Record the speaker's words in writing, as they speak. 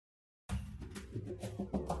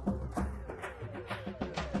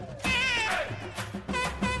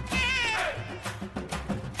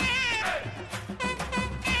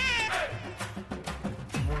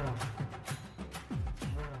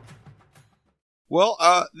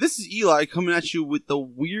Well, this is Eli coming at you with the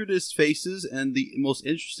weirdest faces and the most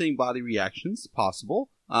interesting body reactions possible.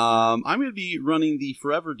 I'm going to be running the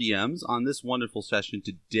Forever DMs on this wonderful session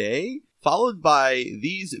today, followed by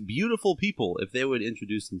these beautiful people, if they would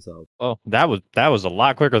introduce themselves. Oh, that was a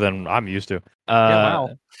lot quicker than I'm used to.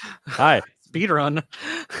 Wow. Hi. Speedrun.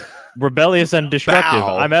 Rebellious and destructive.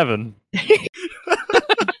 Bow. I'm Evan.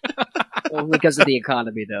 Only because of the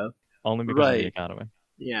economy, though. Only because of Right. the economy.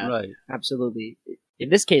 Yeah, Right. absolutely. In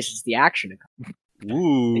this case, it's the action economy.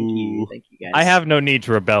 Ooh. Thank you, guys. I have no need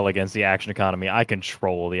to rebel against the action economy. I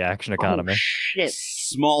control the action economy. Oh, shit.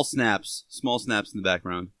 Small snaps in the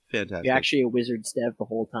background. Fantastic. You're actually a wizard, Stev, the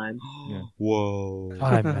whole time. Yeah. Whoa.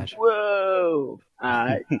 I'm magic. Whoa!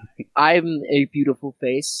 I'm a beautiful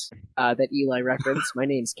face that Eli referenced. My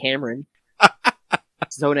name's Cameron.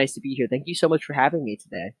 So nice to be here. Thank you so much for having me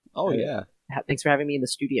today. Oh, yeah. Thanks for having me in the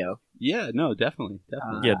studio. Yeah, no, definitely.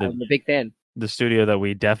 Yeah, I'm a big fan. The studio that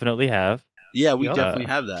we definitely have. Yeah, we Yep. definitely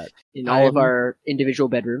have that. In all of I'm- our individual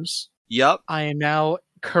bedrooms. Yep. I am now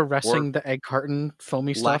caressing Or the egg carton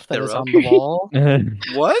foamy lack stuff that is thereof. on the wall.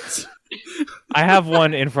 What? I have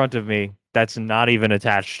one in front of me that's not even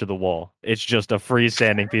attached to the wall. It's just a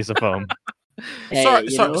freestanding piece of foam. Hey, sorry,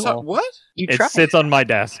 you know, what? You It try. sits on my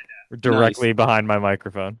desk directly behind my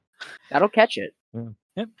microphone. That'll catch it.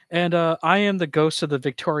 Yep. And I am the ghost of the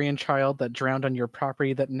Victorian child that drowned on your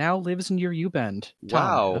property that now lives in your U-bend.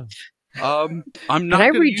 Tom. Wow. I'm not I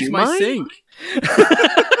going to redo use my mine? sink.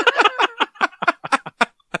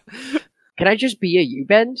 Can I just be a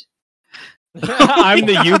U-bend? I'm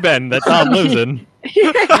the U-bend that Tom lives in.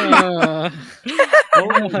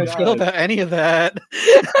 Oh my I feel God. about any of that.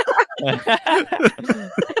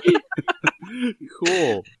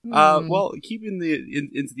 Cool. Hmm. Well, keeping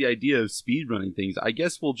into the idea of speedrunning things, I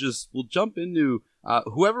guess we'll jump into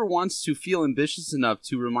whoever wants to feel ambitious enough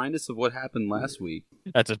to remind us of what happened last week.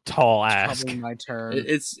 That's a tall ask. Probably my turn.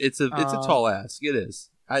 It's a tall ask. It is.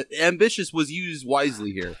 Ambitious was used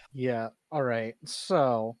wisely here. Yeah. All right.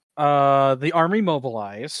 So, the army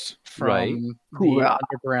mobilized from Right. the Hoorah.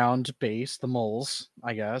 underground base, the moles.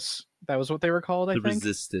 I guess that was what they were called. I The think.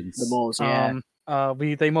 resistance. The moles, yeah.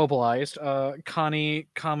 They mobilized. Connie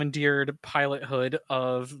commandeered pilothood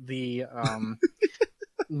of the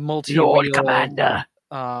multi-wheel, Lord Commander.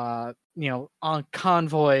 On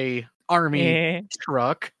convoy army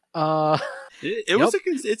truck. It was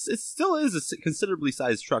it still is a considerably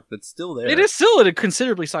sized truck that's still there. It is still a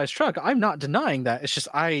considerably sized truck. I'm not denying that. It's just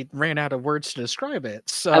I ran out of words to describe it.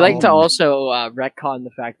 So I like to also retcon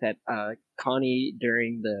the fact that Connie,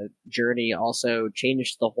 during the journey, also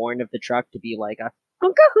changed the horn of the truck to be like a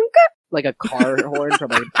hunka hunka, like a car horn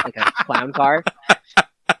from like a clown car.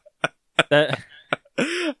 That,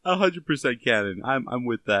 100% canon. I'm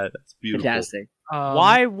with that. That's beautiful. Fantastic.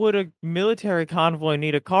 why would a military convoy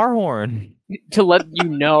need a car horn? To let you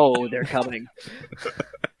know they're coming.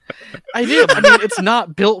 I did. I mean, it's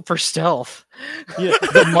not built for stealth. Yeah,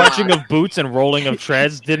 the marching of boots and rolling of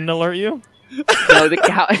treads didn't alert you? No,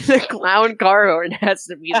 the clown car horn has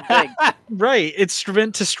to be the thing. Right. It's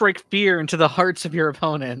meant to strike fear into the hearts of your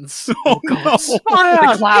opponents. Oh, no.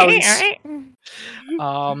 The clowns.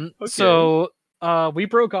 Okay. So we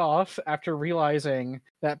broke off after realizing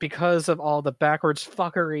that because of all the backwards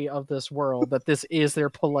fuckery of this world, that this is their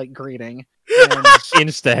polite greeting. And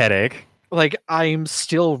Insta headache. like I'm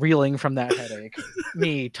still reeling from that headache.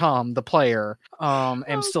 Me, Tom, the player,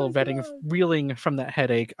 am still reeling from that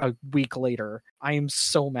headache a week later. I am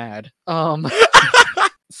so mad.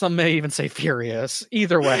 Some may even say furious.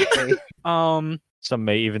 Either way. Some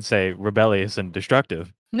may even say rebellious and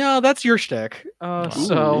destructive. No, that's your shtick.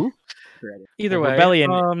 So Ooh. either way,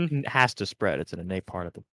 Rebellion has to spread. It's an innate part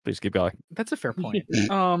of the... Please keep going. that's a fair point.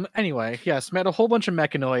 Anyway, yes, met a whole bunch of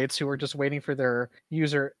mechanoids who were just waiting for their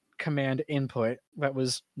user command input. That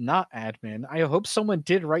was not admin. I hope someone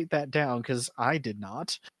did write that down because I did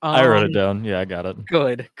not. I wrote it down. Yeah, I got it.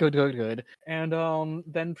 Good. And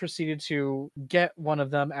then proceeded to get one of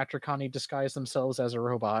them after Connie disguised themselves as a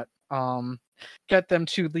robot. Get them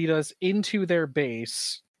to lead us into their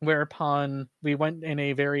base, whereupon we went in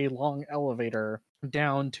a very long elevator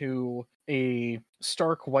down to a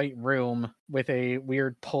stark white room with a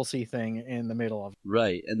weird pulsy thing in the middle of it.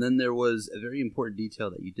 Right, and then there was a very important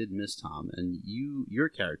detail that you did miss, Tom, and your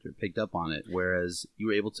character picked up on it, whereas you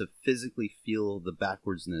were able to physically feel the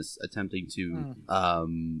backwardsness attempting to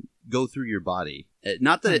go through your body.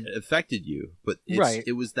 Not that it affected you, but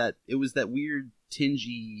it was that weird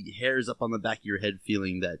tingy hairs up on the back of your head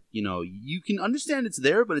feeling that, you can understand it's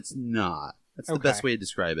there, but it's not. That's the best way to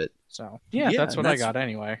describe it. So yeah, that's what I got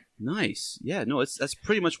anyway. Nice. Yeah, no, that's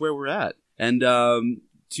pretty much where we're at. And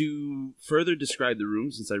to further describe the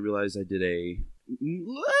room, since I realized I did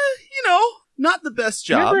not the best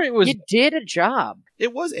job. You did a job.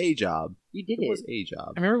 It was a job. You did It was a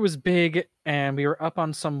job. I remember it was big, and we were up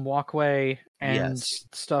on some walkway, and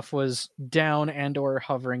stuff was down and or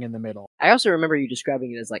hovering in the middle. I also remember you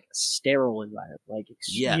describing it as like a sterile environment, like to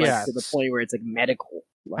the point where it's like medical.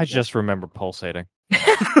 I just remember pulsating.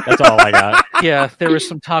 That's all I got. Yeah, there was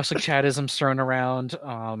some toxic chatisms thrown around.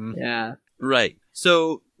 Yeah. Right.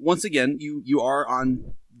 So once again, you are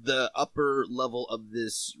on the upper level of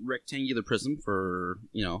this rectangular prism for,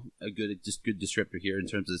 a good descriptor here in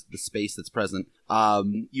terms of the space that's present.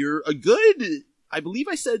 You're a good, I believe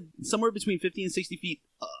I said somewhere between 50 and 60 feet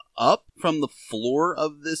up from the floor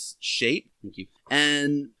of this shape. Thank you.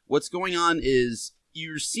 And what's going on is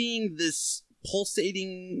you're seeing this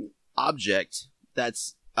pulsating object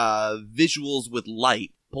that's visuals with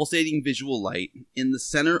light. Pulsating visual light in the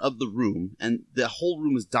center of the room, and the whole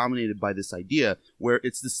room is dominated by this idea where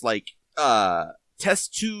it's this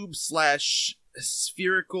test tube /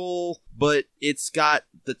 spherical, but it's got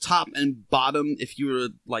the top and bottom. If you were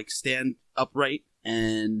to stand upright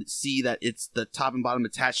and see that it's the top and bottom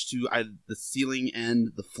attached to either the ceiling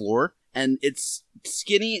and the floor, and it's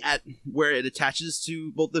skinny at where it attaches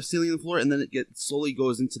to both the ceiling and the floor, and then it slowly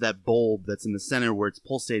goes into that bulb that's in the center where it's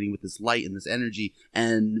pulsating with this light and this energy.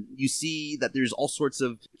 And you see that there's all sorts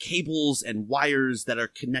of cables and wires that are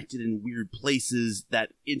connected in weird places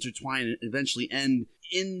that intertwine and eventually end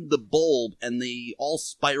in the bulb, and they all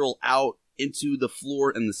spiral out into the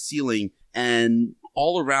floor and the ceiling, and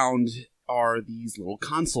all around are these little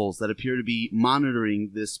consoles that appear to be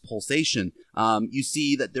monitoring this pulsation. You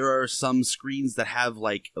see that there are some screens that have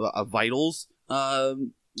a vitals.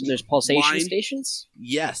 There's pulsation stations?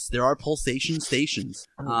 Yes, there are pulsation stations.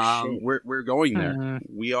 We're going there.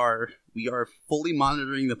 We are fully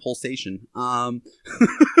monitoring the pulsation.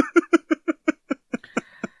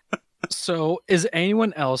 So, is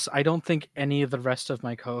anyone else? I don't think any of the rest of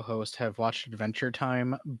my co-hosts have watched Adventure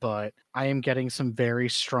Time, but I am getting some very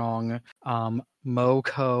strong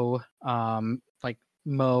MoCo,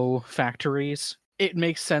 Mo factories. It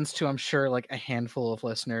makes sense to, I'm sure, a handful of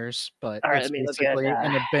listeners, but it's basically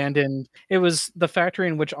an abandoned. It was the factory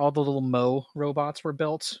in which all the little Mo robots were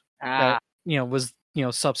built. That was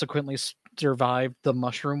subsequently survived the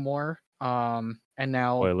Mushroom War. And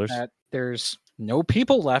now that there's no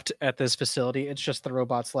people left at this facility, it's just the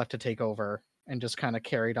robots left to take over and just kind of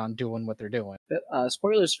carried on doing what they're doing.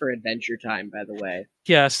 Spoilers for Adventure Time, by the way.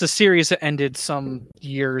 Yes, the series that ended some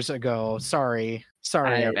years ago. Sorry,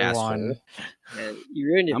 everyone. You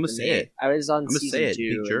ruined it. I'm gonna say it. I was on season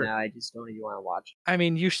 2, sure. and now I just don't even want to watch. I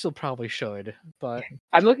mean, you still probably should, but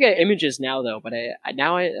I'm looking at images now, though. But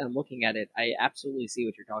I'm looking at it. I absolutely see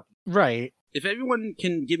what you're talking about. Right. If everyone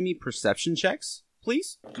can give me perception checks,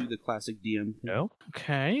 please do the classic DM. No.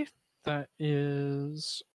 Okay. That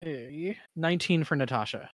is a 19 for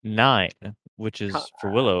Natasha. 9, which is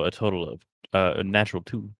for Willow a total of a natural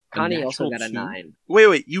 2. Connie also got a 9.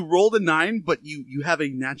 Wait, you rolled a 9, but you have a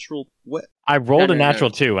natural what? I rolled a natural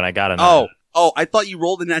 2 and I got a 9. Oh, I thought you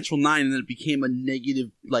rolled a natural 9 and then it became a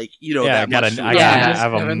negative, Yeah, I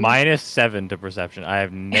have a -7 to perception. I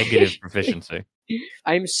have negative proficiency.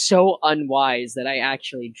 I'm so unwise that I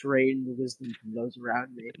actually drain the wisdom from those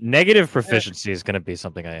around me. Negative proficiency is going to be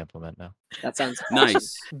something I implement now. That sounds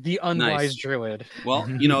nice. The unwise druid. Well,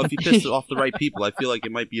 if you piss off the right people, I feel like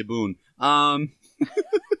it might be a boon.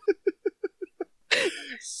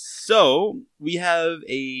 So we have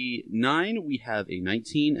a 9, we have a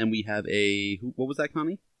 19, and we have a what was that,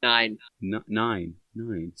 Connie? 9. 9.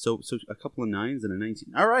 So a couple of 9s and a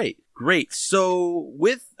 19. All right, great. So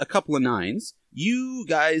with a couple of 9s, you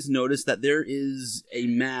guys notice that there is a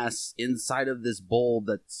mass inside of this bulb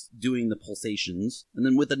that's doing the pulsations, and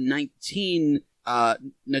then with a 19,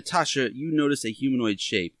 Natasha, you notice a humanoid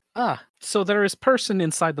shape. So there is person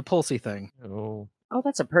inside the pulsy thing. Oh,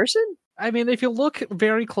 that's a person? I mean, if you look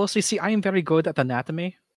very closely, see, I am very good at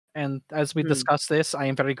anatomy. And as we discuss this, I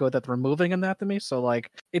am very good at removing anatomy. So,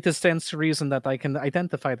 it stands to reason that I can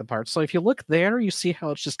identify the parts. So if you look there, you see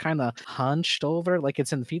how it's just kind of hunched over, like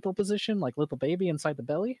it's in fetal position, like little baby inside the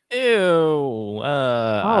belly. Ew.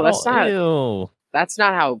 That's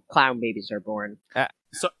not how clown babies are born.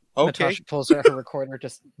 Okay. Natasha pulls out her recorder,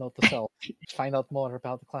 just note the self. Find out more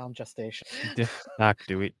about the clown gestation. Doc,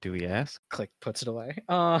 do we ask? Click, puts it away.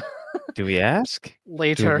 Do we ask?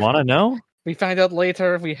 Later. Do we want to know? We find out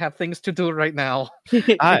later. We have things to do right now. Do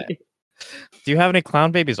you have any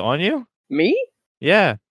clown babies on you? Me?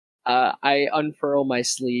 Yeah. I unfurl my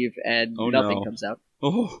sleeve and nothing comes out.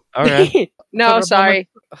 Oh, Okay. No, For a sorry.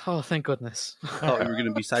 Oh, thank goodness. I thought we were going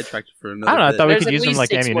to be sidetracked for another I don't know. I bit. thought we There's could at use them least like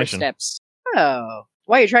 6 more ammunition. steps. Oh.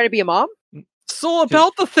 Why, you're trying to be a mom? So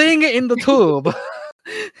about the thing in the tube.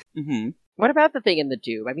 Mm-hmm. What about the thing in the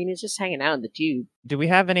tube? I mean, it's just hanging out in the tube. Do we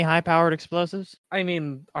have any high-powered explosives? I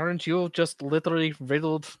mean, aren't you just literally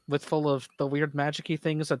riddled with full of the weird magic-y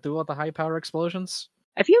things that do all the high power explosions?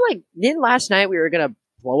 I feel like, didn't last night we were gonna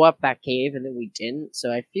blow up that cave and then we didn't,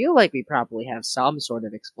 so I feel like we probably have some sort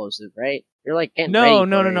of explosive, right? You're like getting ready No.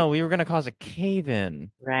 for it. We were gonna cause a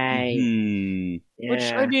cave-in. Right. Hmm. Yeah.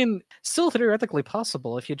 Which, I mean, still theoretically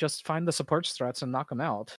possible if you just find the support struts and knock them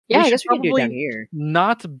out. Yeah, I should guess we can do it probably down here.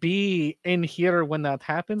 not be in here when that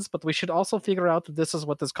happens, but we should also figure out that this is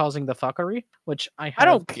what is causing the fuckery, which I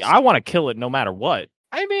want to kill it no matter what.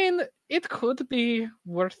 I mean, it could be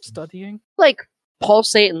worth studying. Like,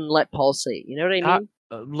 pulsate and let pulsate. You know what I mean?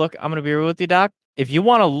 Look, I'm gonna be real with you, Doc. If you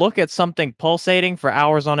want to look at something pulsating for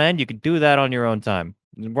hours on end, you can do that on your own time.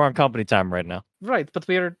 We're on company time right now. Right, but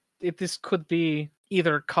this could be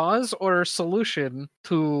either cause or solution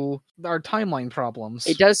to our timeline problems.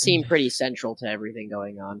 It does seem pretty central to everything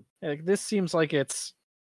going on. Like, this seems like it's,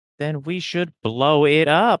 Then we should blow it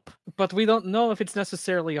up. but we don't know if it's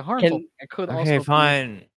necessarily harmful. Can- It could Okay, also be-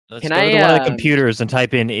 fine. Let's Can go to I, one of the computers and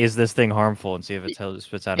type in "Is this thing harmful?" and see if it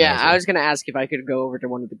spits out. Yeah, an I answer. was gonna ask if I could go over to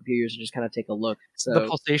one of the computers and just kind of take a look. So, the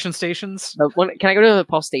pulsation stations. can I go to the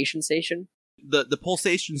pulsation station? The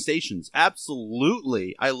pulsation stations,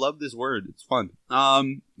 absolutely. I love this word. It's fun.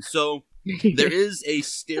 So there is a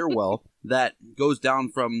stairwell that goes down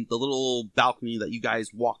from the little balcony that you guys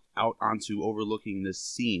walk out onto, overlooking this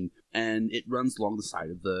scene, and it runs along the side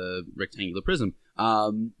of the rectangular prism.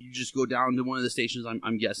 You just go down to one of the stations,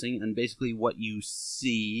 I'm guessing, and basically what you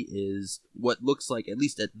see is what looks like, at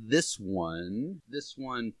least at this one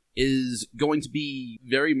is going to be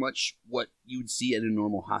very much what you would see at a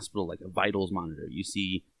normal hospital, like a vitals monitor. You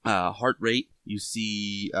see heart rate, you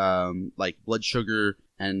see like blood sugar,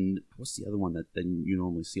 and what's the other one that then you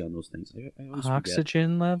normally see on those things? I always forget.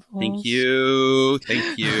 Oxygen levels. Thank you.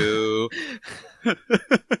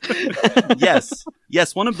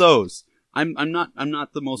 Yes, one of those. I'm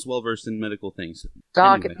not the most well versed in medical things.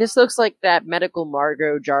 Doc, Anyway. this looks like that medical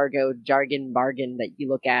jargon bargain that you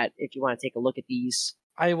look at if you want to take a look at these.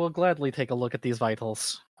 I will gladly take a look at these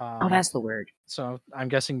vitals. Oh, that's the word. So I'm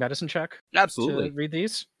guessing medicine check Absolutely. to read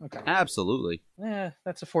these. Okay. Absolutely.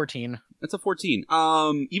 That's a 14. That's a 14.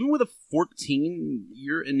 Even with a 14,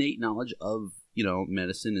 your innate knowledge of,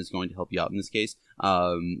 medicine is going to help you out in this case.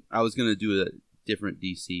 I was going to do a different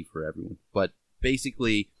DC for everyone, but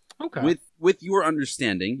basically, Okay. with your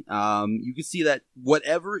understanding, you can see that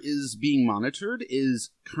whatever is being monitored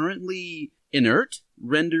is currently inert,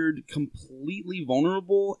 rendered completely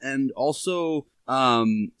vulnerable, and also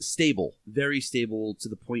stable, very stable, to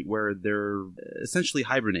the point where they're essentially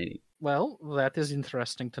hibernating. Well, that is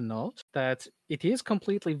interesting to note that it is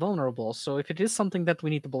completely vulnerable. So if it is something that we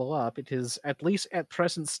need to blow up, it is, at least at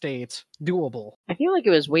present state, doable. I feel like it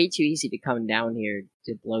was way too easy to come down here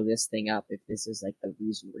to blow this thing up if this is like the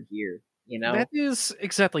reason we're here, you know? That is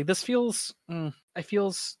exactly. This feels, it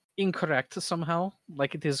feels incorrect somehow.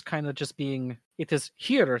 Like it is kind of just being, it is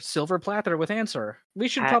here, silver platter with answer. We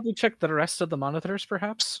should probably check the rest of the monitors,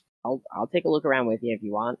 perhaps. I'll take a look around with you if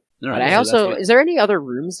you want. All But right, I so that's also, good. is there any other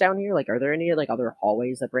rooms down here? Like, are there any like other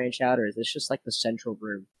hallways that branch out, or is this just like the central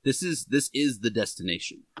room? This is the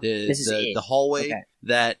destination. This is it. The hallway Okay.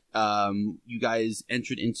 that you guys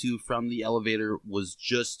entered into from the elevator was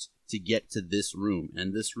just to get to this room.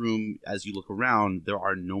 And this room, as you look around, there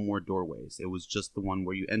are no more doorways. It was just the one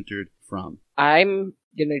where you entered from. I'm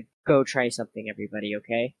gonna go try something, everybody,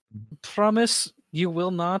 okay? Promise you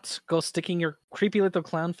will not go sticking your creepy little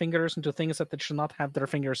clown fingers into things that they should not have their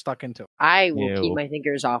fingers stuck into. I will keep Ew. my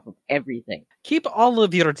fingers off of everything. Keep all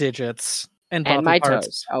of your digits and body And my parts.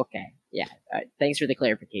 toes. Okay. Yeah. Thanks for the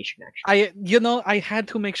clarification, actually. I had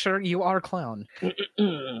to make sure you are a clown.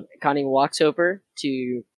 Connie walks over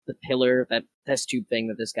to the pillar, that test tube thing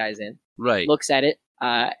that this guy's in, Right. looks at it,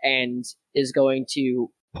 and is going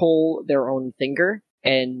to pull their own finger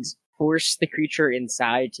and force the creature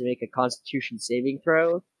inside to make a constitution saving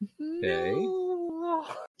throw No.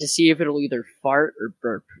 to see if it'll either fart or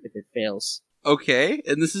burp if it fails. Okay,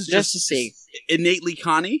 and this is Just to see. innately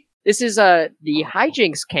Connie. This is the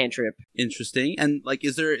hijinks cantrip. Interesting. And like,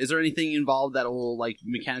 is there anything involved that will like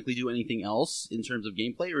mechanically do anything else in terms of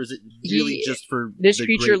gameplay, or is it really just for This the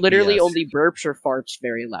creature great literally BS? only burps or farts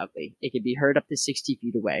very loudly. It can be heard up to 60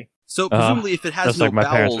 feet away. So presumably, if it has just no like my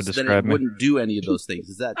parents bowels, would then describe it me. wouldn't do any of those things.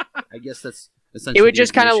 Is that? I guess that's essentially. It would the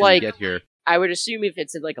just kinda information we like- get here. I would assume if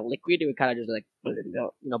it's in like a liquid, it would kind of just like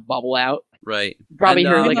bubble out. Right. Probably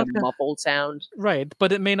And, heard like a Okay. muffled sound. Right,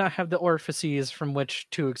 but it may not have the orifices from which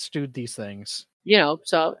to extrude these things.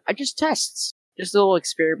 So I just tests. Just a little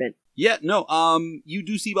experiment. Yeah, no, you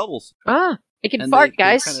do see bubbles. Ah, it can And fart, they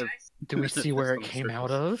guys. kind of- Do we see where it on the came surface.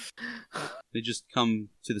 out of? They just come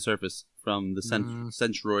to the surface from the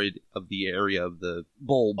centroid of the area of the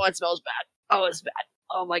bulb. Oh, it smells bad. Oh, it's bad.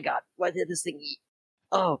 Oh my god. What did this thing eat?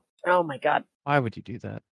 Oh my god. Why would you do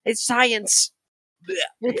that? It's science.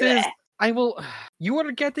 It is. I will. You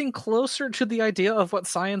are getting closer to the idea of what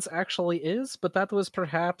science actually is, but that was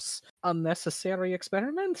perhaps a necessary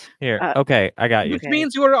experiment. Here, Uh, okay, I got you. Which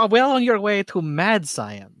means you are well on your way to mad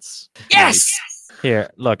science. Yes!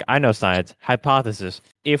 Here, look, I know science. Hypothesis.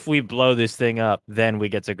 If we blow this thing up, then we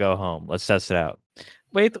get to go home. Let's test it out.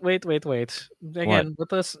 Wait. Again,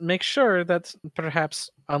 let us make sure that perhaps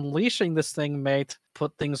unleashing this thing might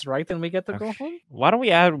put things right and we get to go home. Why don't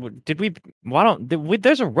we add?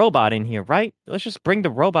 There's a robot in here, right? Let's just bring the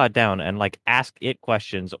robot down and like ask it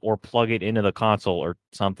questions or plug it into the console or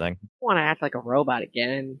something. I want to act like a robot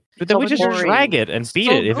again. But then we just boring. drag it and beat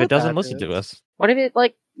So it if good it doesn't at listen to it. us. What if it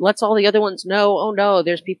like lets all the other ones know? Oh no,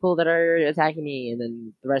 there's people that are attacking me, and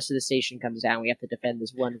then the rest of the station comes down. We have to defend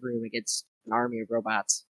this one room against an army of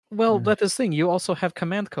robots. Well, Mm. that is the thing. You also have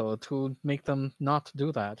command code to make them not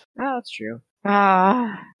do that. Oh, that's true. All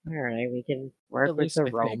right, we can work At with least the I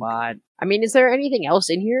think. robot. I mean, is there anything else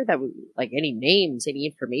in here that would, like, any names, any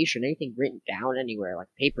information, anything written down anywhere, like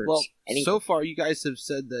papers? Well, anything? so far you guys have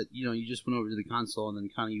said that, you just went over to the console and then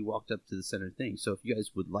kind of you walked up to the center thing. So if you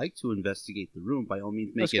guys would like to investigate the room, by all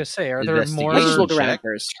means, I was make going it. to say, are there more Let's just look check. around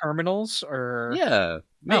first. terminals or? Yeah.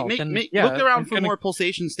 No, then, Look I'm around for gonna- more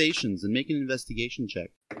pulsation stations and make an investigation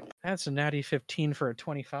check. That's a natty 15 for a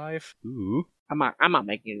 25. Ooh. I'm not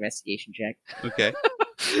making an investigation check. Okay.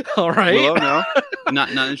 All right. Willow, no? Not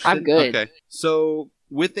interested? I'm good. Okay. So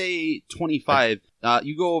with a 25,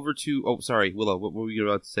 you go over to... Oh, sorry, Willow, what were you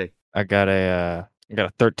about to say? I got a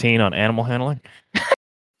 13 on animal handling.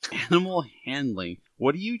 Animal handling.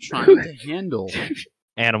 What are you trying to handle?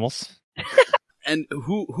 Animals. And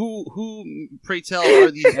who, pray tell, are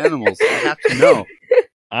these animals? I have to know.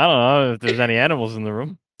 I don't know if there's any animals in the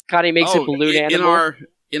room. Connie makes a balloon animal.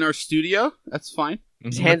 In our studio? That's fine.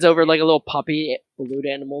 Just hands over like a little puppy balloon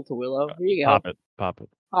animal to Willow. Here you go. Pop it.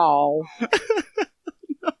 Oh,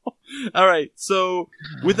 All right. So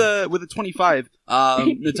with a 25,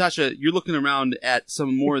 Natasha, you're looking around at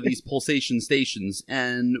some more of these pulsation stations,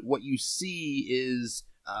 and what you see is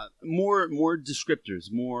more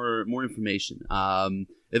descriptors, more information.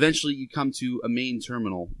 Eventually, you come to a main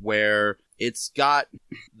terminal where it's got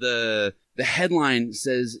the headline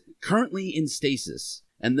says currently in stasis,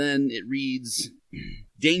 and then it reads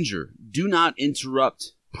danger, do not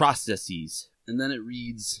interrupt processes, and then it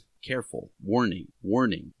reads careful, warning,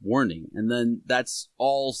 and then that's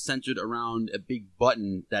all centered around a big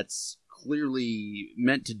button that's clearly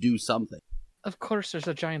meant to do something. Of course, there's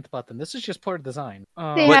a giant button. This is just poor design.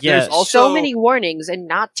 they But have there's so also- many warnings and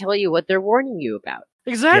not tell you what they're warning you about.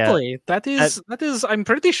 Exactly. That is. I'm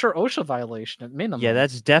pretty sure OSHA violation at minimum. Yeah,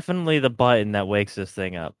 that's definitely the button that wakes this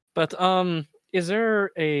thing up. But is there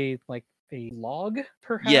a log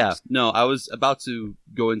perhaps? Yeah, no, I was about to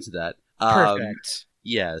go into that. Perfect.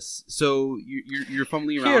 Yes. So you're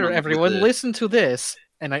fumbling around. Here, with everyone, the- listen to this.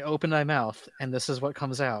 And I open my mouth, and this is what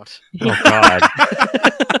comes out. Oh God.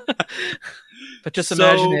 But just So-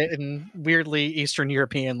 imagine it in weirdly Eastern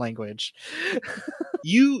European language.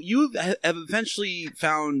 You have eventually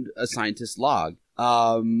found a scientist log.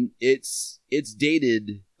 It's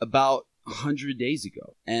dated about 100 days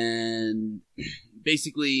ago, and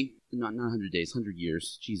basically not 100 days, 100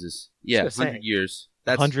 years. Jesus, yeah, was gonna 100 say. years.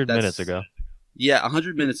 That's 100 minutes ago. Yeah,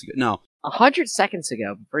 100 minutes ago. No, 100 seconds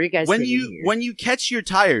ago, before you guys when get in you here. when you catch you're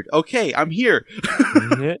tired. Okay, I'm here.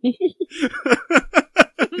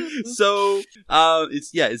 So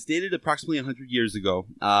it's dated approximately 100 years ago.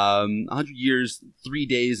 100 years, 3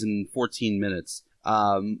 days, and 14 minutes.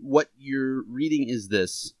 What you're reading is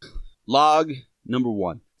this. Log number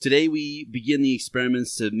 1. Today we begin the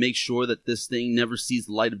experiments to make sure that this thing never sees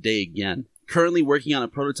the light of day again. Currently working on a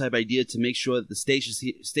prototype idea to make sure that the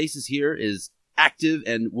stasis here is active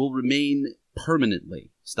and will remain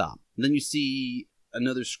permanently. Stop. And then you see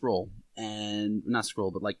another scroll. And not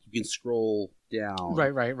scroll, but like you can scroll down.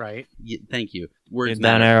 Right. Yeah, thank you. Words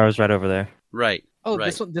Down matter. arrows right over there. Right. Oh,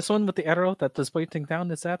 right. this one with the arrow that is pointing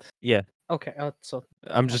down, is that? Yeah. Okay, so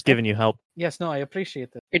I'm just giving you help. yes, no, I appreciate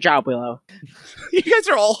it. Good job, Willow. You guys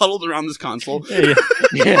are all huddled around this console.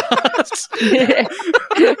 Yes.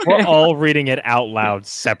 We're all reading it out loud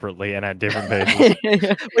separately and at different pages.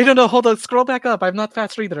 Wait, no, hold on. Scroll back up. I'm not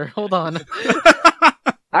fast reader. Hold on.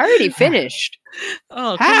 I already finished.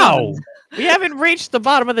 Oh, come How? on. We haven't reached the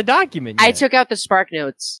bottom of the document yet. I took out the Spark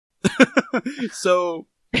notes. So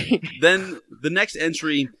then the next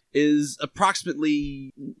entry is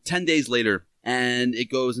approximately 10 days later, and it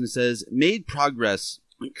goes and it says, made progress,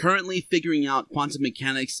 currently figuring out quantum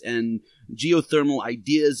mechanics and geothermal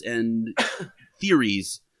ideas and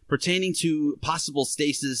theories pertaining to possible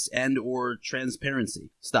stasis and or transparency.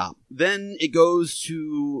 Stop. Then it goes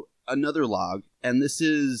to another log, and this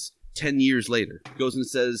is 10 years later. It goes and it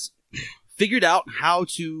says, figured out how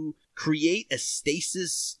to create a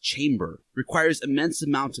stasis chamber. Requires immense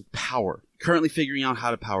amount of power. Currently figuring out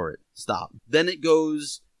how to power it. Stop. Then it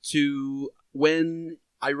goes to when,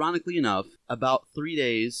 ironically enough, about 3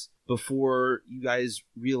 days before you guys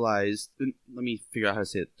realized... Let me figure out how to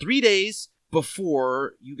say it. 3 days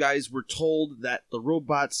before you guys were told that the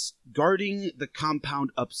robots guarding the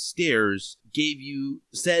compound upstairs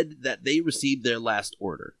said that they received their last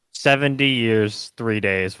order. 70 years, 3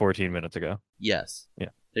 days, 14 minutes ago. Yes. Yeah.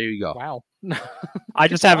 There you go. Wow. I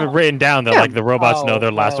just have it written down that like the robots know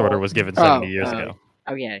their last Oh, order was given 70 years oh. ago.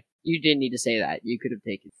 Oh yeah, you didn't need to say that. You could have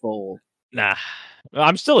taken full. Nah,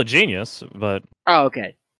 I'm still a genius, but Oh,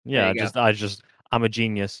 okay. yeah, There you go. I'm a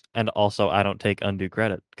genius, and also I don't take undue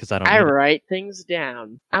credit because I don't. I need it. write things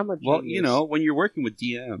down. I'm a genius. Well, you know, when you're working with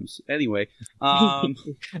DMs. Anyway.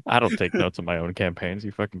 I don't take notes on my own campaigns.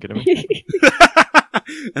 You fucking kidding me?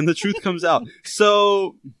 And the truth comes out.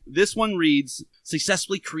 So this one reads,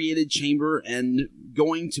 successfully created chamber and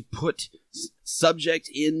going to put subject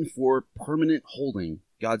in for permanent holding.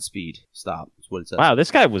 Godspeed. Stop. That's what it says. Wow,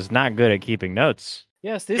 this guy was not good at keeping notes.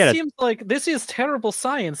 Yes, this Get it. seems like this is terrible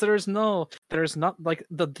science. There's not like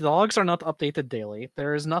the logs are not updated daily.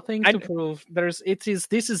 There is nothing to prove. This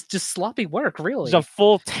is just sloppy work, really. There's a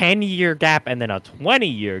full 10-year gap and then a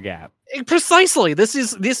 20-year gap. Precisely. This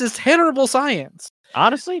is terrible science.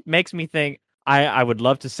 Honestly, makes me think I would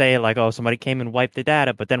love to say like, oh, somebody came and wiped the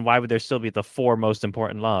data, but then why would there still be the 4 most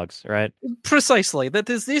important logs, right? Precisely.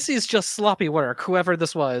 This is just sloppy work, whoever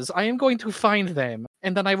this was. I am going to find them,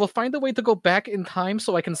 and then I will find a way to go back in time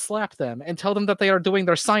so I can slap them and tell them that they are doing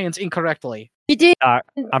their science incorrectly. He did I'm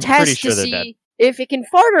test pretty sure to they're see dead. if it can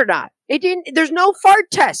fart or not. It didn't. There's no fart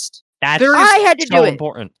test. That's I had to so do it.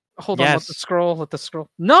 important. Hold on, Yes. let the scroll.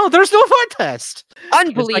 No, there's no fart test. It's like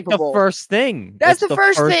Unbelievable. the first thing. That's It's the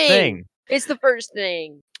first thing. It's the first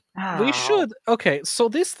thing. We should. Okay, so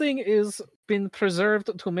this thing is been preserved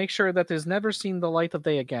to make sure that it's never seen the light of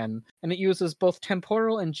day again, and it uses both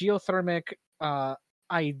temporal and geothermic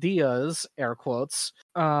ideas, air quotes,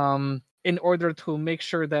 in order to make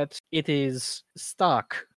sure that it is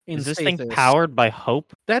stuck in Is this stasis. thing powered by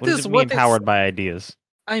hope? That What does is it what mean powered by ideas?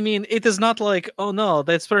 I mean, it is not like, oh no,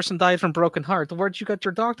 this person died from broken heart. Where'd you get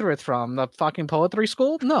your doctorate from? The fucking poetry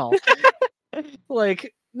school? No.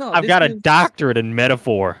 Like, no. I've got a doctorate in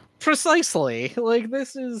metaphor. Precisely. Like,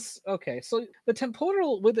 this is... Okay, so the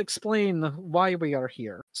temporal would explain why we are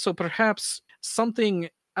here. So perhaps something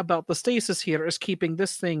about the stasis here is keeping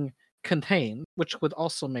this thing contained, which would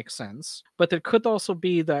also make sense. But it could also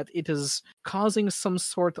be that it is causing some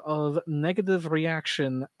sort of negative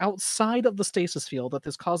reaction outside of the stasis field that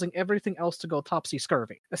is causing everything else to go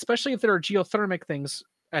topsy-scurvy. Especially if there are geothermic things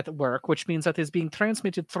at work, which means that it's being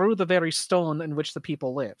transmitted through the very stone in which the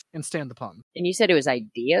people live and stand upon. And you said it was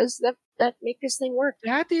ideas that make this thing work?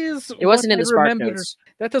 That is... It wasn't in the Spark notes.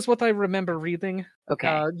 That is what I remember reading.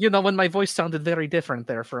 Okay. When my voice sounded very different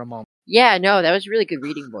there for a moment. Yeah, no, that was a really good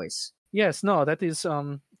reading voice. Yes, no, that is...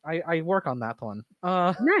 I work on that one.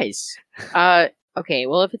 Nice. Okay,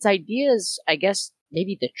 well, if it's ideas, I guess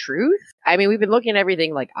maybe the truth? I mean, we've been looking at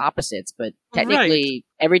everything like opposites, but technically,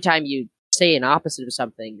 every time you say an opposite of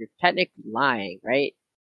something, you're technically lying, right?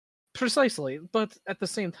 Precisely, but at the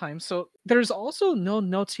same time, so there's also no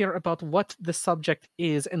notes here about what the subject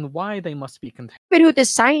is and why they must be contained. But who the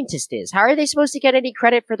scientist is? How are they supposed to get any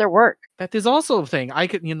credit for their work? That is also a thing. I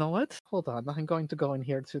could, you know what? Hold on, I'm going to go in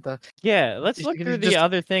here to the... Yeah, let's look through the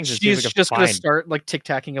other things. And She's see if we can just going to find... start, like,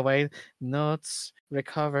 tic-tacking away. Notes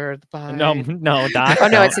recovered by... No, Doc. Oh,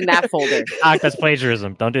 no, it's in that folder. Doc, that's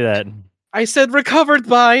plagiarism. Don't do that. I said recovered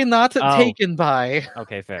by, not taken by.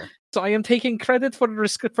 Okay, fair. So I am taking credit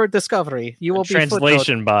for discovery. You will be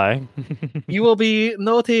translation by. You will be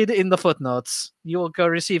noted in the footnotes. You will go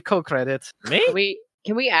receive co-credit. Me?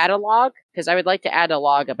 Can we add a log? Because I would like to add a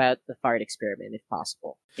log about the fart experiment, if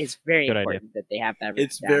possible. It's very Good important that they have that.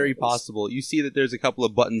 It's very possible. You see that there's a couple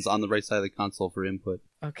of buttons on the right side of the console for input.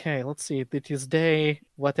 Okay, let's see. It is day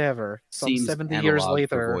whatever. Some Seems 70 years analog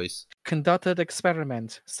for later. voice. Conducted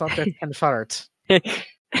experiment. Subject can fart. Stop.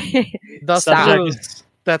 Thus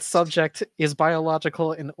That subject is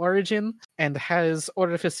biological in origin and has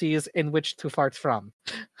orifices in which to fart from.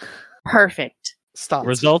 Perfect. Stop.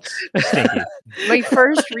 Results stinky. My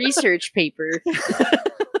first research paper.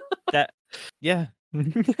 That yeah.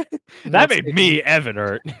 That That's made me Evan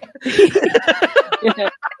hurt.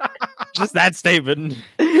 Just that statement.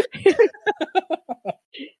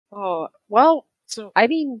 Oh, well, So I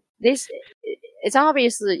mean, it's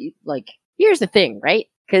obviously, like, here's the thing, right?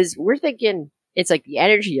 Because we're thinking it's like the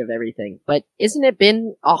energy of everything, but isn't it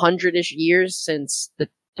been 100-ish years since the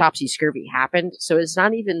Topsy Scurvy happened? So it's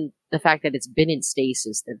not even the fact that it's been in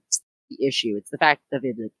stasis that's the issue. It's the fact of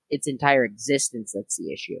its entire existence that's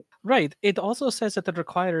the issue. right. It also says that it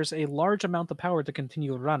requires a large amount of power to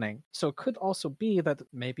continue running. So it could also be that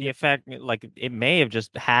maybe The effect, like it may have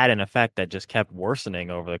just had an effect that just kept worsening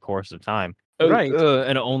over the course of time. Right.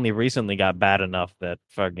 And it only recently got bad enough that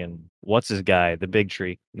fucking what's his guy, the big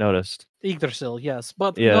tree, noticed. Yggdrasil, yes.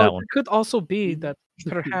 But Yeah, no, that it one. could also be that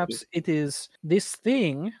perhaps it is this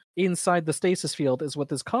thing inside the stasis field is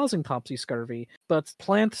what is causing Topsy Scurvy, but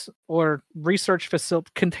plant or research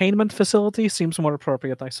containment facility seems more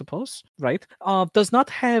appropriate, I suppose, right? Does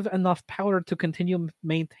not have enough power to continue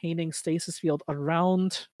maintaining stasis field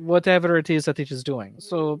around whatever it is that it is doing.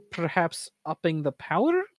 So perhaps upping the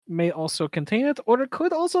power may also contain it, or it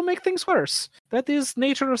could also make things worse. That is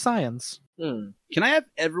nature of science. Can I have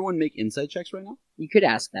everyone make insight checks right now? You could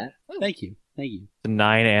ask that. Thank you. Thank you.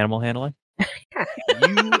 9 animal handling.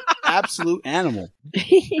 You absolute animal.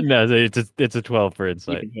 No, it's a 12 for You've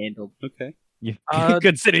insight. been handled. Okay. You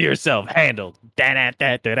consider yourself handled. Yeah,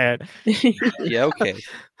 okay.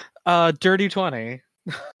 Dirty 20.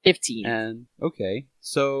 15. And okay.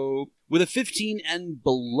 So with a 15 and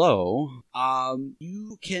below,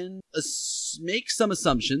 you can make some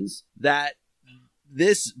assumptions that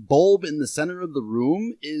this bulb in the center of the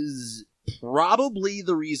room is probably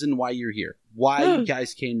the reason why you're here. Why you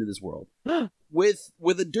guys came to this world. With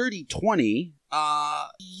a dirty 20,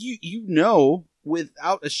 you know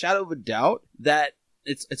without a shadow of a doubt that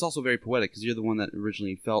it's also very poetic because you're the one that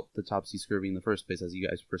originally felt the Topsy Scurvy in the first place as you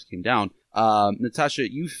guys first came down. Natasha,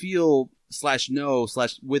 you feel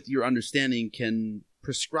 /know/ with your understanding can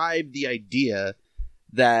prescribe the idea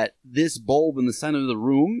that this bulb in the center of the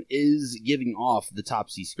room is giving off the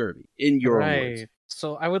Topsy Scurvy in your own words.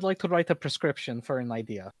 So I would like to write a prescription for an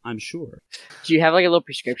idea. I'm sure. Do you have like a little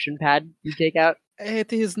prescription pad you take out?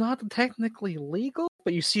 It is not technically legal,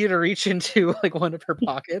 but you see her reach into like one of her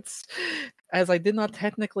pockets. As I did not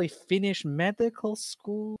technically finish medical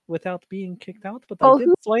school without being kicked out, but I did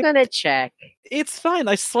who's gonna check? It's fine.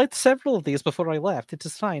 I slit several of these before I left. It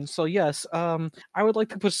is fine. So yes, I would like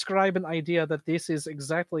to prescribe an idea that this is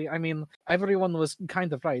exactly. I mean, everyone was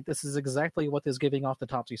kind of right. This is exactly what is giving off the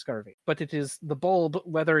Topsy Scurvy. But it is the bulb,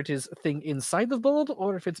 whether it is a thing inside the bulb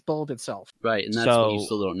or if it's bulb itself. Right, and that's what you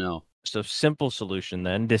still don't know. So simple solution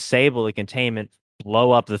then: disable the containment, blow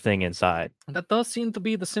up the thing inside. That does seem to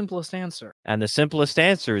be the simplest answer. And the simplest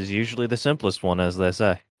answer is usually the simplest one, as they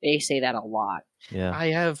say. They say that a lot. Yeah. I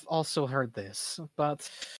have also heard this, but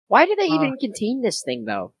Why do they even contain this thing,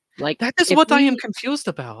 though? Like that is what I am confused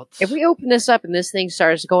about. If we open this up and this thing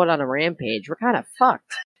starts going on a rampage, we're kind of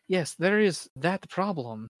fucked. Yes, there is that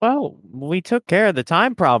problem. Well, we took care of the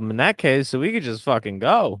time problem in that case, so we could just fucking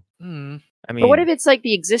go. I mean, but what if it's like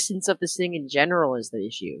the existence of this thing in general is the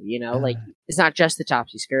issue? You know, like it's not just the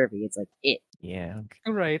Topsy Scurvy; it's like it. Yeah.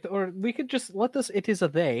 Right, or we could just let this. It is a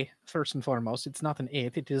they first and foremost. It's not an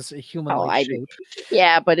it. It is a human-like shape.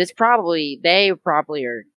 Yeah, but they probably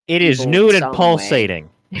are. It is nude and pulsating.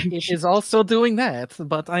 It is also doing that,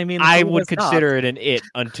 but I mean, I would consider it an it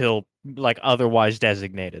until like otherwise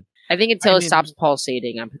designated. I think until it stops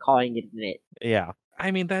pulsating, I'm calling it an it. Yeah. I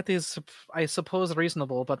mean, that is, I suppose,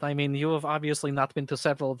 reasonable, but I mean, you have obviously not been to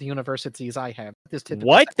several of the universities I have.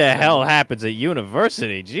 What the hell happens at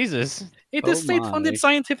university? Jesus. It is state-funded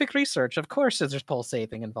scientific research. Of course there's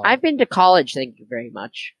pulsating involved. I've been to college, thank you very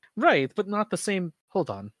much. Right, but not the same... Hold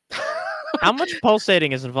on. How much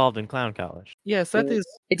pulsating is involved in clown college? Yes, that is...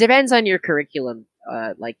 It depends on your curriculum.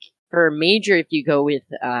 Like, for a major, if you go with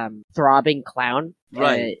throbbing clown...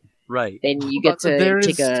 Right. Then you get to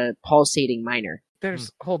take a pulsating minor.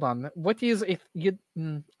 Hold on. What is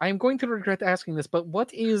I'm going to regret asking this, but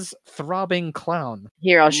what is throbbing clown?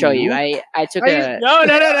 Here, I'll show you. I took a no.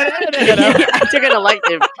 I took an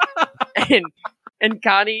elective, and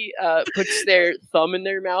Connie puts their thumb in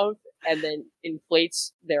their mouth and then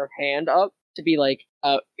inflates their hand up to be like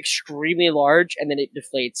extremely large, and then it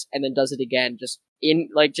deflates, and then does it again,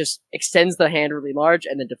 just extends the hand really large,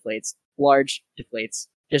 and then deflates, large, deflates,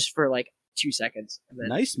 just for like 2 seconds. And then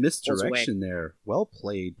Nice away. misdirection there. Well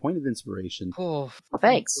played. Point of inspiration. Oh, Well,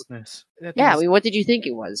 thanks. goodness. Yeah, what did you think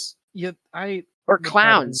it was? Yeah, Or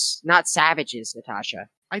clowns, not savages, Natasha.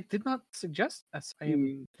 I did not suggest this. I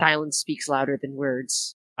am. Silence speaks louder than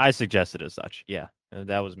words. I suggested as such. Yeah,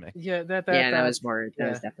 that was me. Yeah, that was more. That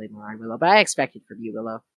was definitely more on Willow, but I expected from you,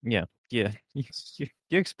 Willow. Yeah. You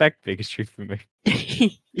expect bigotry from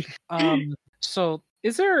me. So,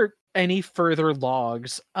 is there any further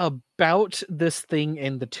logs about this thing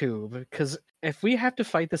in the tube? Because if we have to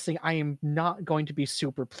fight this thing, I am not going to be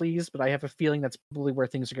super pleased, but I have a feeling that's probably where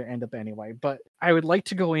things are going to end up anyway. But I would like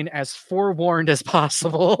to go in as forewarned as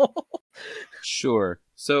possible. Sure.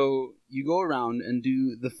 So you go around and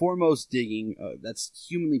do the foremost digging that's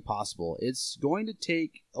humanly possible. It's going to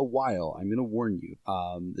take a while. I'm going to warn you.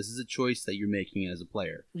 This is a choice that you're making as a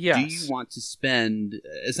player. Yes. Do you want to spend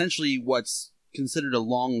essentially what's considered a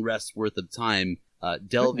long rest worth of time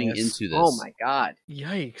delving into this? Oh my god.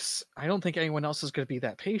 Yikes. I don't think anyone else is going to be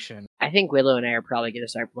that patient. I think Willow and I are probably going to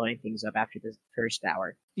start blowing things up after the first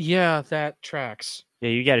hour. Yeah, that tracks. Yeah,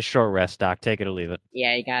 you got a short rest, Doc. Take it or leave it.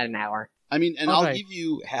 Yeah, you got an hour. I mean, and All I'll right. give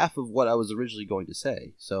you half of what I was originally going to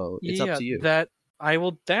say, so it's up to you. That I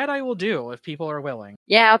will do if people are willing.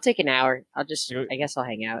 Yeah, I'll take an hour. I guess I'll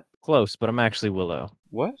hang out. Close, but I'm actually Willow.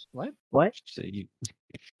 What? What? So you,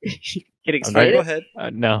 Get Go excited? ahead.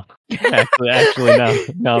 no, actually, no.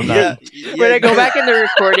 No, I'm not. When I go back in the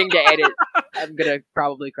recording to edit, I'm gonna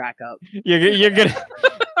probably crack up. You're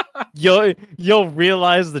gonna you'll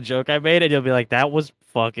realize the joke I made, and you'll be like, "That was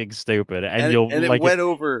fucking stupid," and you'll and it like went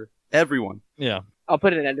over everyone. Yeah. I'll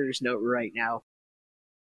put an editor's note right now.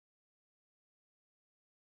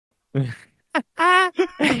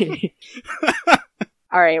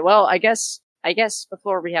 All right. Well, I guess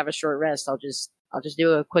before we have a short rest, I'll just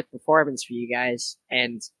do a quick performance for you guys,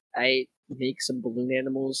 and I make some balloon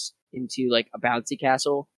animals into like a bouncy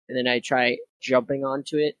castle, and then I try jumping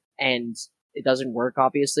onto it, and it doesn't work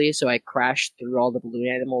obviously, so I crash through all the balloon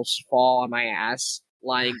animals, fall on my ass,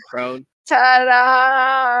 lying prone.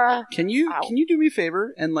 Ta-da! Can you Ow. do me a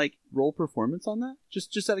favor and like roll performance on that?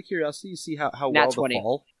 Just out of curiosity, see how Nat well 20. the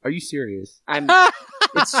fall. Are you serious?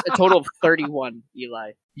 It's a total of 31,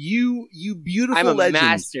 Eli. You beautiful I'm a legend.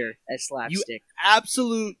 master at slapstick.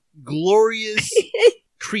 Absolute glorious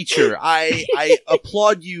creature. I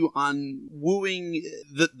applaud you on wooing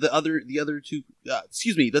the other two.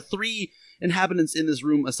 The three inhabitants in this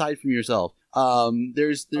room aside from yourself.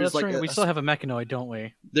 There's That's like right. We still have a mechanoid, don't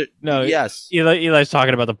we? No, yes. Eli's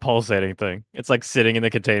talking about the pulsating thing. It's like sitting in the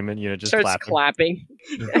containment unit, just Starts clapping,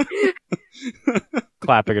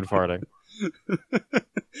 clapping and farting.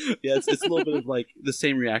 Yeah, it's a little bit of like the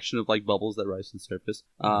same reaction of like bubbles that rise to the surface.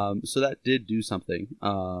 So that did do something. It's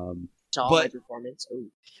all But- my performance. Ooh.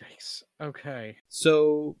 Yikes. Okay.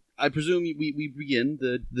 So I presume we begin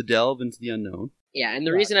the delve into the unknown. Yeah, and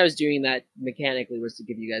the Right. reason I was doing that mechanically was to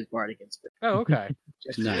give you guys bardic inspiration. Oh, okay.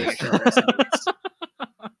 Just to Nice. make sure it was-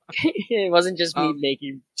 it wasn't just me Um,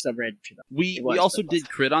 making some red shit up. We It was, also but it did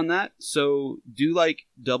crit on that, so do like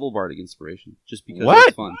double bardic inspiration just because What?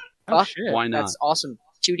 it's fun. Oh, Fuck, shit. Why not? That's awesome.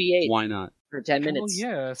 2d8 Why not? for 10 Hell minutes.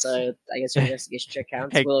 yes. So I guess your investigation check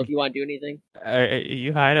counts. Hey. Well, if you want to do anything.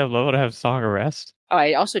 You hide a level to have Song of Rest? Oh,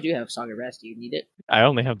 I also do have Song of Rest. Do you need it? I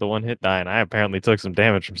only have the one hit die, and I apparently took some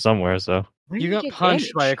damage from somewhere, so... Where You did got get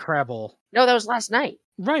punched by a damage? crabble. No, that was last night.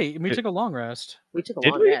 Right, and we took a long rest. We took a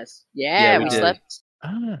Did long we? rest. Yeah, we we did. slept.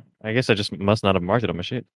 I guess I just must not have marked it on my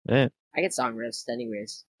sheet. Eh. I get Song Rest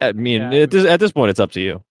anyways. I mean, Yeah. at this point, it's up to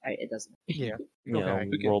you. It doesn't. Yeah. You know,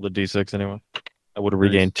 Okay. roll the d6 anyway. I would have Nice.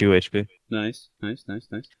 regained 2 HP. Nice.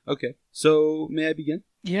 Okay, so may I begin?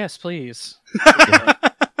 Yes, please.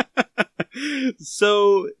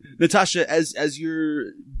 So, Natasha, as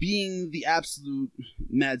you're being the absolute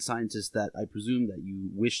mad scientist that I presume that you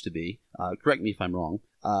wish to be, correct me if I'm wrong.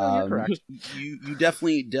 No, you're correct. You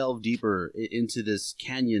definitely delve deeper into this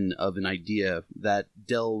canyon of an idea that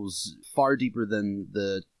delves far deeper than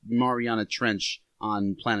the Mariana Trench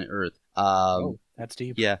on planet Earth. That's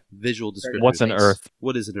deep. Yeah, visual description. What's an Earth?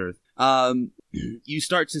 What is an Earth? You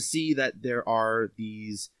start to see that there are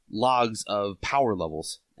these logs of power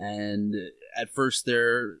levels, and at first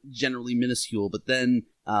they're generally minuscule, but then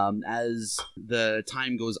as the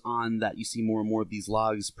time goes on that you see more and more of these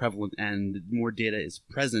logs prevalent and more data is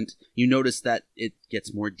present, you notice that it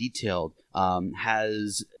gets more detailed.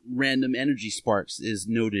 Has random energy sparks is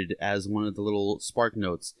noted as one of the little spark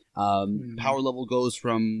notes. Power level goes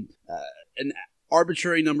from an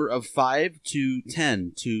arbitrary number of 5 to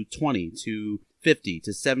 10 to 20 to 50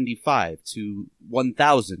 to 75 to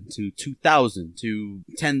 1,000 to 2,000 to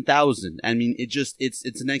 10,000. I mean, it's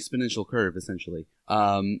an exponential curve, essentially.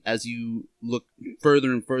 As you look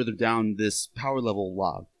further and further down this power level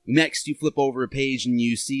log. Next, you flip over a page and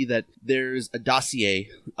you see that there's a dossier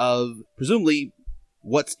of, presumably,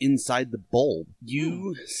 what's inside the bulb.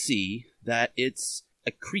 You see that it's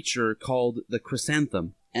a creature called the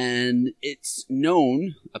chrysanthem, and it's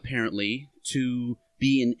known, apparently, to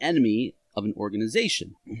be an enemy of an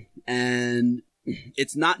organization. And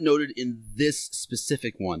it's not noted in this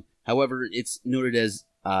specific one. However, it's noted as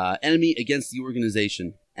enemy against the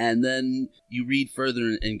organization. And then you read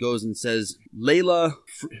further and goes and says, Layla,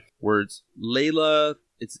 Layla,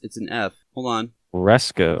 it's an F. Hold on.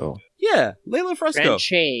 Fresco. Yeah, Layla Fresco.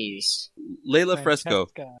 Franchise. Layla Fresco.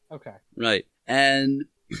 Okay. Right. And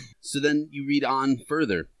so then you read on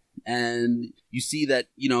further, and you see that,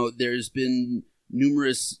 there's been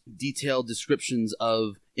numerous detailed descriptions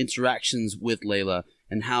of interactions with Layla,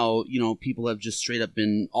 and how, people have just straight up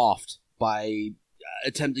been offed by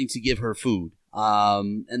attempting to give her food.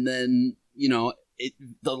 And then,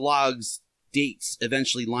 the logs dates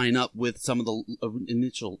eventually line up with some of the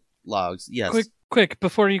initial logs. Yes. Quick,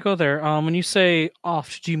 before you go there, when you say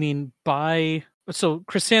offed, do you mean by... So,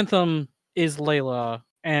 Chrysanthem is Layla,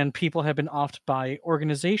 and people have been offed by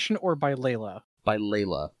organization or by Layla? By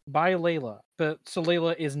Layla. By Layla. But so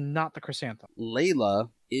Layla is not the Chrysanthem. Layla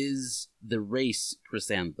is the race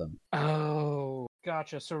Chrysanthem. Oh,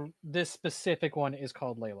 gotcha. So this specific one is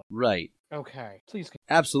called Layla. Right. Okay. Please continue.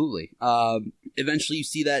 Absolutely. Eventually you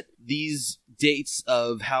see that these dates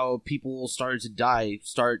of how people started to die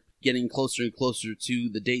start getting closer and closer to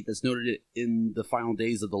the date that's noted in the final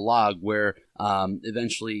days of the log, where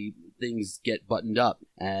eventually things get buttoned up,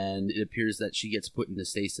 and it appears that she gets put into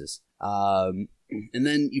stasis. And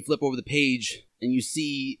then you flip over the page, and you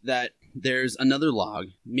see that there's another log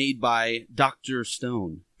made by Dr.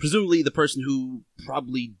 Stone. Presumably the person who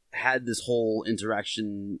probably had this whole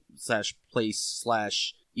interaction / place /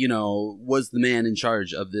 was the man in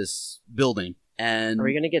charge of this building. And Are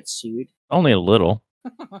we going to get sued? Only a little.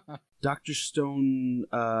 Dr. Stone,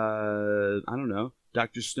 I don't know.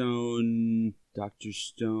 Dr. Stoneson. Dr.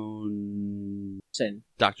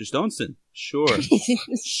 Stoneson. Sure.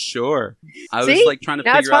 Sure. I See? was like trying to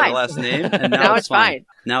Now it's figure out the fine. last name, and Now it's fine.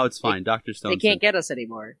 Now it's fine. Dr. Stoneson. They can't get us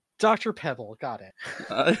anymore. Dr. Pebble, got it.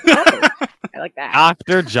 Oh, I like that.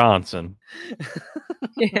 Dr. Johnson.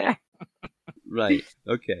 Yeah. Right.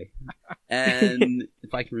 Okay. And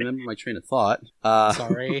if I can remember my train of thought,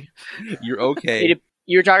 Sorry. you're okay.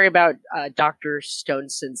 You were talking about Dr.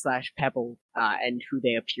 Stoneson / Pebble and who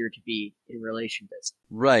they appear to be in relation to this.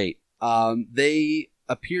 Right. They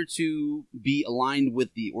appear to be aligned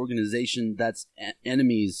with the organization that's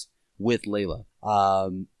enemies with Layla.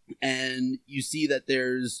 And you see that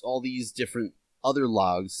there's all these different other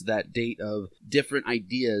logs that date of different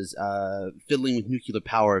ideas, fiddling with nuclear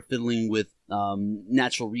power, fiddling with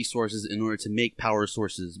natural resources in order to make power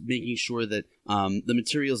sources, making sure that the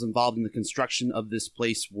materials involved in the construction of this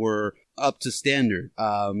place were up to standard.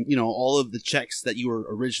 All of the checks that you were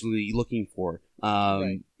originally looking for.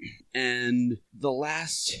 Right. And the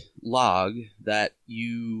last log that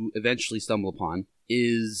you eventually stumble upon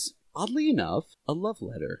is, oddly enough, a love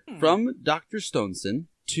letter from Dr. Stoneson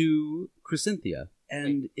to Chrysynthia.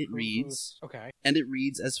 And it reads... Okay. And it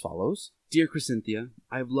reads as follows. Dear Chrysynthia,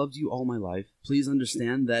 I have loved you all my life. Please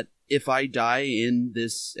understand that if I die in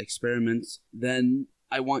this experiment, then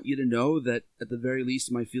I want you to know that at the very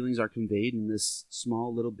least my feelings are conveyed in this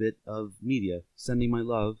small little bit of media. Sending my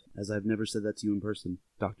love, as I've never said that to you in person.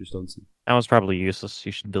 Dr. Stoneson. That was probably useless.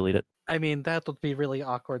 You should delete it. I mean, that would be really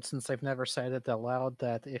awkward since I've never said it aloud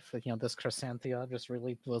that if, this Chrysanthia just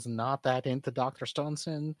really was not that into Dr.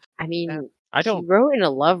 Stoneson. I mean, I don't. She wrote in a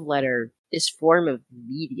love letter this form of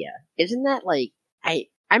media. Isn't that like...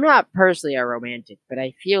 I'm not personally a romantic, but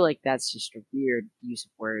I feel like that's just a weird use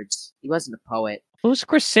of words. He wasn't a poet. Who's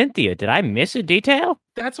Chrysynthia? Did I miss a detail?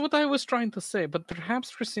 That's what I was trying to say, but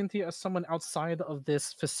perhaps Chrysynthia is someone outside of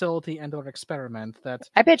this facility and or experiment that...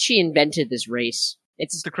 I bet she invented this race.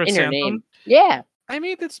 It's The in her chrysanthem? name. Yeah. I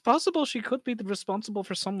mean, it's possible she could be responsible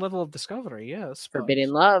for some level of discovery, yes. But,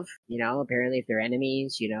 Forbidden love. Apparently if they're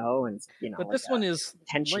enemies, and, but like this one is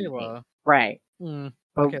tension Layla. thing. Right.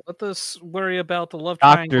 Okay, let us worry about the love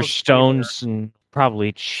triangle. Dr. Stoneson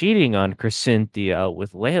probably cheating on Chrysynthia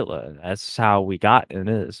with Layla. That's how we got in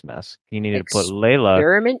this mess. He needed to put Layla.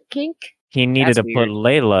 Experiment kink? He needed That's to put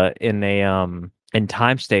weird. Layla in in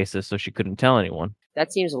time stasis so she couldn't tell anyone.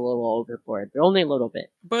 That seems a little overboard, but only a little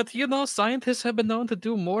bit. But, scientists have been known to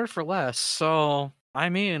do more for less, so... I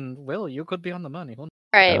mean, Will, you could be on the money. Who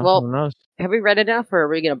All right, Who well, knows? have we read enough, or are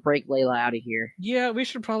we gonna break Layla out of here? Yeah, we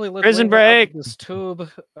should probably let Prison Layla out break! of this tube.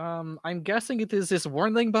 I'm guessing it is this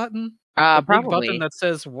warning button. The big button Probably. that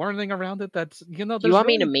says warning around it. That's Do you there's want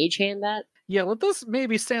me to really- mage hand that? Yeah, let us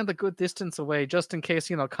maybe stand a good distance away just in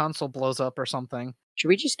case console blows up or something. Should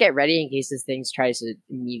we just get ready in case this thing tries to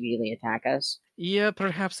immediately attack us? Yeah,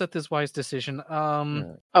 perhaps that is wise decision.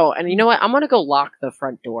 Oh, and you know what? I'm gonna go lock the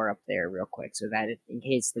front door up there real quick so that in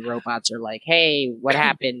case the robots are like, hey, what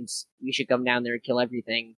happens? We should come down there and kill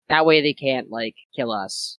everything. That way they can't, kill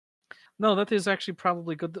us. No, that is actually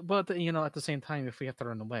probably good. But at the same time, if we have to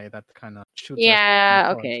run away, that kind of shoots. us Yeah, in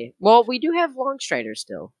the foot. okay. Well, we do have Longstrider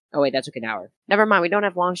still. Oh, wait, that took an hour. Never mind, we don't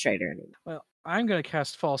have Longstrider anymore. Well, I'm gonna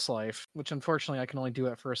cast False Life, which unfortunately I can only do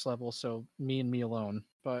at first level, so me and me alone.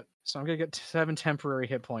 But so I'm gonna get 7 temporary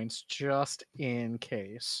hit points just in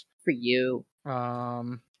case. For you.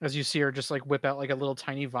 As you see her just whip out a little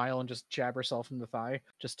tiny vial and just jab herself in the thigh.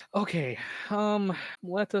 Just okay.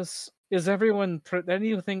 Let us. Is everyone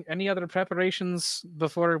any other preparations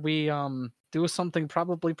before we do something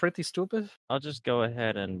probably pretty stupid? I'll just go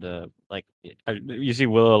ahead and you see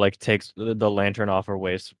Willow takes the lantern off her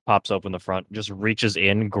waist, pops open the front, just reaches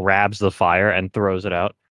in, grabs the fire, and throws it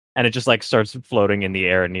out. And it just starts floating in the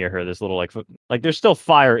air near her. This little there's still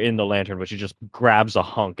fire in the lantern, but she just grabs a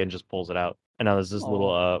hunk and just pulls it out. And now there's this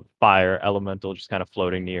little fire elemental just kind of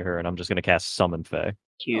floating near her, and I'm just gonna cast Summon Fae.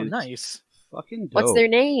 Cute. Oh, nice. Fucking dope. What's their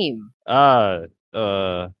name?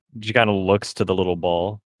 She kind of looks to the little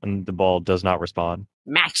ball, and the ball does not respond.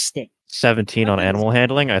 Matchstick. 17 on That is- animal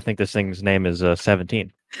handling. I think this thing's name is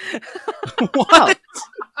 17. What?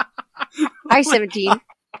 Hi, 17.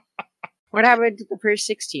 What happened to the first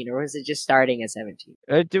 16, or was it just starting at 17?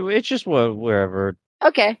 It's just wherever.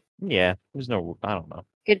 Okay, Yeah, there's no. I don't know.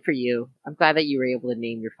 good for you. I'm glad that you were able to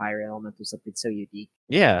name your fire elemental something so unique.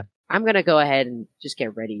 Yeah, I'm gonna go ahead and just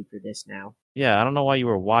get ready for this now. yeah. I don't know why you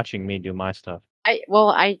were watching me do my stuff.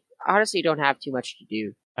 I honestly don't have too much to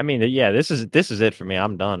do. I mean, yeah. This is it for me.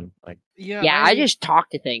 I'm done. Yeah, Yeah, I just talk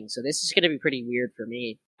to things, so this is gonna be pretty weird for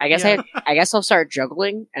me. I guess Yeah. I guess I'll start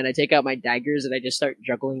juggling, and I take out my daggers, and I just start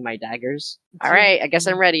juggling my daggers. All right, I guess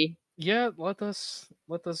I'm ready. Yeah, let us.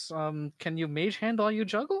 Can you mage hand while you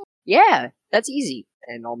juggle? Yeah, that's easy.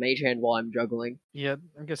 And I'll mage hand while I'm juggling. Yeah,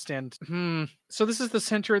 I'm gonna stand. So this is the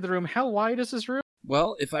center of the room. How wide is this room?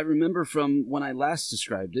 Well, if I remember from when I last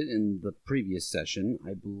described it in the previous session,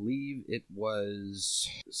 I believe it was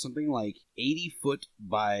something like 80 foot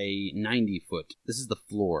by 90 foot. This is the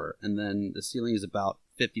floor, and then the ceiling is about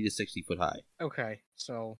 50 to 60 foot high. Okay,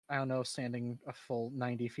 so I don't know, standing a full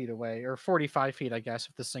 90 feet away, or 45 feet, I guess,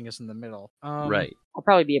 if this thing is in the middle. Right. I'll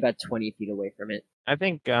probably be about 20 feet away from it. I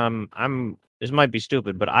think I'm. This might be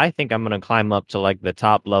stupid, but I think I'm gonna climb up to the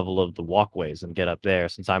top level of the walkways and get up there,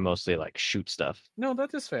 since I mostly shoot stuff. No,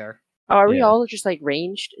 that is fair. Oh, are we Yeah. all just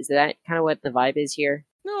ranged? Is that kind of what the vibe is here?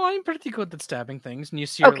 No, I'm pretty good at stabbing things, and you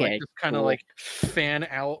see her Okay, just kind of cool. fan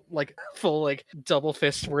out full double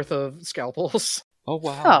fist worth of scalpels. Oh,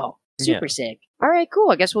 wow. Oh, super Yeah. sick. All right,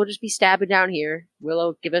 cool. I guess we'll just be stabbing down here.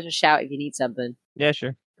 Willow, give us a shout if you need something. Yeah,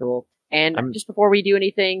 sure. Cool. And I'm- just before we do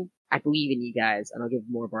anything, I believe in you guys, and I'll give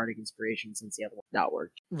more bardic inspiration since the other one not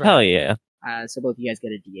worked. Right. Hell yeah. So both of you guys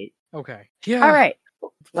get a D8. Okay. Yeah. All right,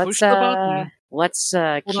 Push let's the button.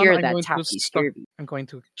 cure I'm that going to topsy stop. scurvy. I'm going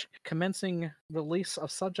to commencing release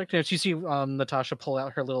of subject. As you see, Natasha pull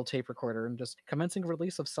out her little tape recorder and just commencing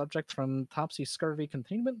release of subject from Topsy Scurvy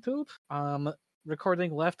containment tube.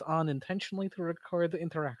 Recording left on intentionally to record the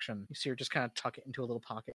interaction. You see her just kind of tuck it into a little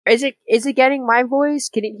pocket. Is it getting my voice?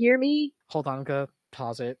 Can it hear me? Hold on, I'm gonna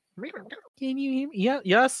pause it. Can you hear me? Yeah,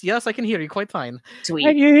 yes, I can hear you quite fine. Sweet.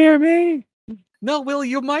 Can you hear me? No, Will,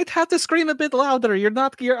 you might have to scream a bit louder.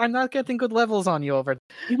 I'm not getting good levels on you over.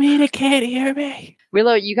 You mean it can't hear me?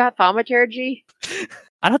 Willow, you got thaumaturgy?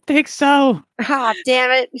 I don't think so. Ah, damn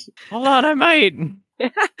it. Hold on, I might.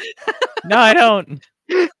 No, I don't.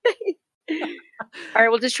 All right,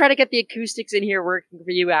 we'll just try to get the acoustics in here working for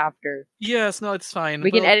you after. Yes, no, it's fine. We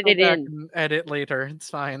can edit go it back in. and edit later. It's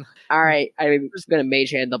fine. All right, I'm just gonna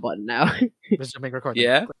mage hand the button now. Resuming recording.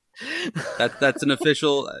 Yeah? That's an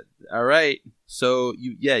official. All right. So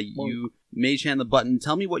you mage hand the button.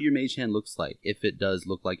 Tell me what your mage hand looks like, if it does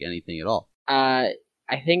look like anything at all. I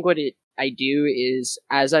think what I do is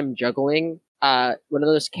as I'm juggling, one of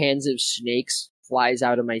those cans of snakes flies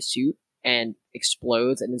out of my suit and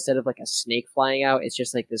explodes, and instead of a snake flying out, it's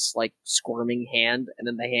just this squirming hand, and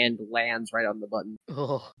then the hand lands right on the button.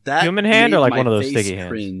 Ugh. That Human hand or made like my one of those face sticky hands?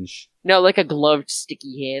 cringe. No, like a gloved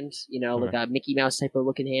sticky hand, like Okay. a Mickey Mouse type of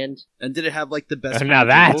looking hand. And did it have the best? Now kind of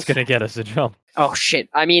that's jingles? gonna get us a jump. Oh shit!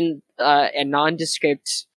 I mean, a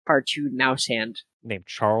nondescript cartoon mouse hand. named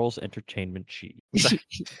Charles Entertainment Cheese.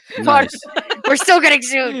 Nice. We're still getting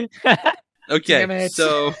sued. Okay, Damn it.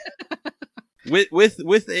 so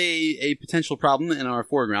with a potential problem in our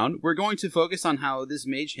foreground, we're going to focus on how this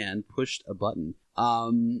mage hand pushed a button.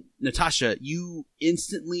 Natasha, you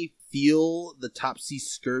instantly feel the Topsy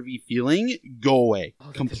scurvy feeling go away,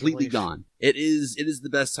 completely gone. It is the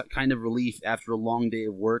best kind of relief after a long day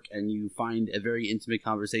of work, and you find a very intimate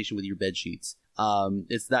conversation with your bed sheets.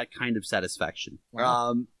 It's that kind of satisfaction.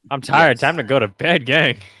 Wow. I'm tired. Yes. Time to go to bed,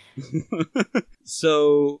 gang.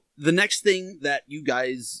 So the next thing that you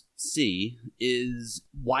guys see is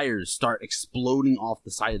wires start exploding off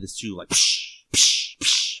the side of this tube, like psh, psh,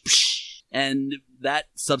 psh, psh. And that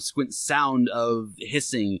subsequent sound of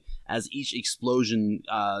hissing as each explosion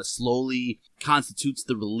slowly constitutes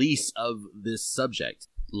the release of this subject,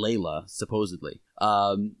 Layla, supposedly.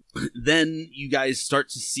 Then you guys start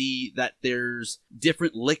to see that there's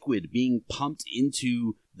different liquid being pumped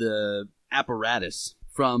into the apparatus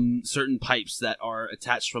from certain pipes that are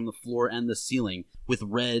attached from the floor and the ceiling, with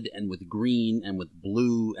red and with green and with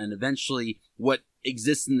blue, and eventually what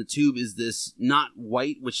exists in the tube is this not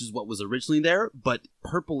white, which is what was originally there, but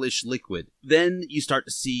purplish liquid. Then you start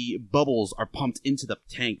to see bubbles are pumped into the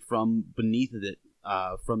tank from beneath it,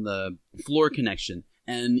 from the floor connection,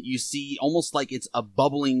 and you see almost like it's a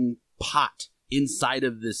bubbling pot inside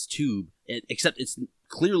of this tube, except it's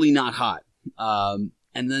clearly not hot.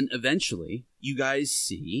 And then eventually, you guys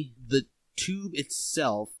see the tube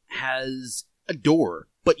itself has a door,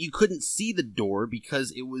 but you couldn't see the door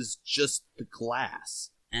because it was just the glass.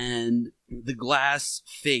 And the glass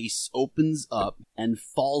face opens up and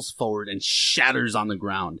falls forward and shatters on the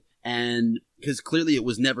ground. And because clearly it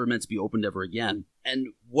was never meant to be opened ever again. And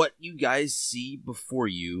what you guys see before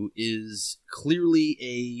you is clearly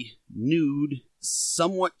a nude,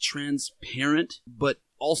 somewhat transparent, but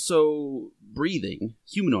also breathing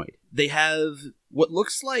humanoid. They have what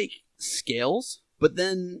looks like scales, but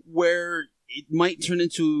then where it might turn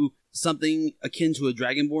into something akin to a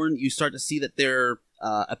dragonborn, you start to see that their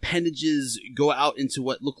appendages go out into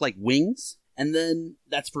what look like wings, and then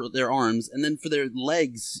that's for their arms, and then for their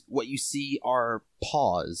legs, what you see are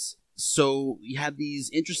paws. So you have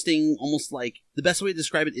these interesting, almost like, the best way to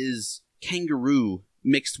describe it is kangaroo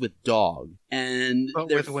mixed with dog, and But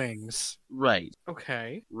with wings. Right.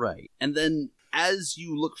 Okay. Right. And then as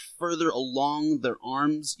you look further along their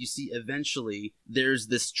arms, you see eventually there's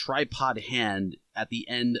this tripod hand at the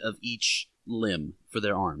end of each limb for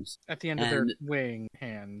their arms. At the end of their wing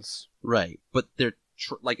hands. Right. But they're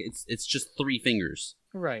like it's just 3 fingers.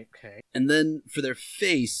 Right. Okay. And then for their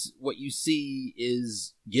face, what you see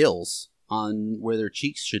is gills on where their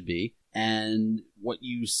cheeks should be. And what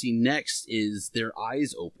you see next is their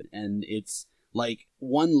eyes open, and it's like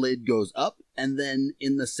one lid goes up, and then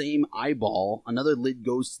in the same eyeball, another lid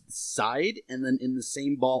goes to the side, and then in the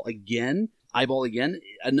same eyeball again,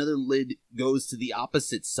 another lid goes to the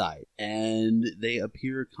opposite side, and they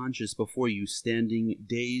appear conscious before you, standing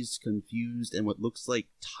dazed, confused, and what looks like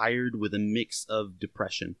tired with a mix of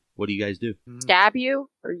depression. What do you guys do? Stab you?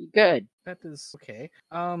 Or are you good? That is okay.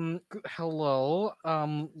 Hello,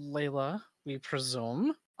 Layla, we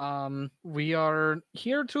presume. We are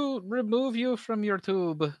here to remove you from your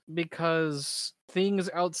tube because things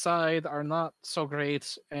outside are not so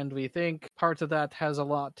great, and we think part of that has a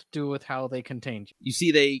lot to do with how they contained you. You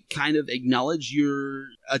see they kind of acknowledge your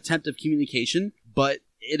attempt of communication, but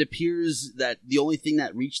it appears that the only thing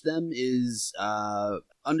that reached them is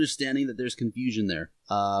understanding that there's confusion there.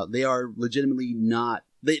 They are legitimately not...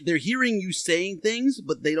 They're hearing you saying things,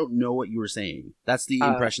 but they don't know what you were saying. That's the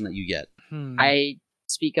impression that you get. I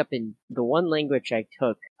speak up in the one language I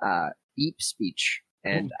took, deep speech,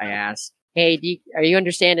 and I ask, "Hey, are you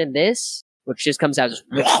understanding this?" Which just comes out as...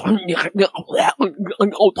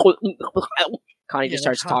 Connie just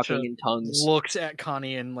starts talking in tongues. Looks at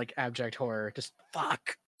Connie in like abject horror. Just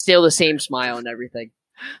fuck. Still the same smile and everything.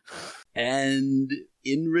 And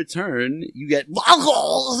in return, you get...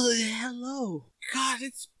 Hello. God,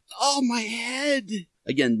 it's... Oh, my head.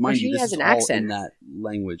 Again, mind you, this is all in that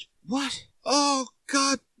language. What? Oh,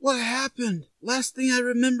 God, what happened? Last thing I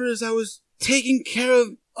remember is I was taking care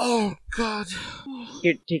of... Oh, God.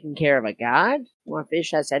 You're taking care of a god? Want to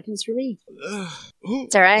finish that sentence for me?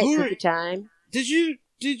 It's alright, take your time. Did you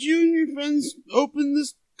and your friends open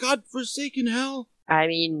this godforsaken hell? I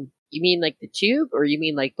mean, you mean like the tube, or you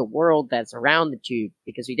mean like the world that's around the tube?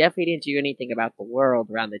 Because we definitely didn't do anything about the world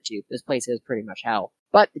around the tube. This place is pretty much hell.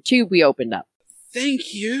 But the tube we opened up.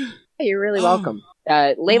 Thank you. Hey, you're really welcome.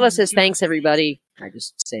 Layla says thanks, everybody. I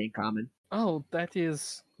just say in common. Oh, that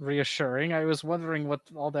is reassuring. I was wondering what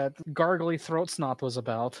all that gargly throat snot was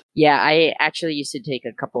about. Yeah, I actually used to take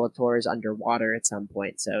a couple of tours underwater at some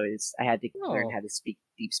point, so I had to learn how to speak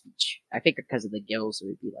deep speech. I think because of the gills, it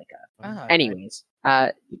would be like a... Anyways,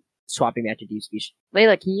 swapping back to deep speech.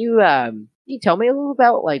 Layla, can you tell me a little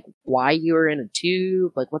about, like, why you were in a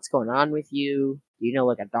tube? Like, what's going on with you? You know,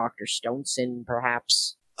 like a Dr. Stoneson,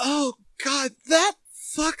 perhaps? Oh, God, that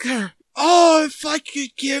fucker! Oh, if I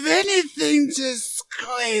could give anything to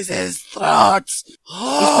squeeze his throat!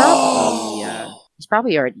 Oh! He's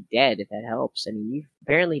probably already dead, if that helps. I mean, you've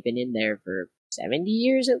apparently been in there for 70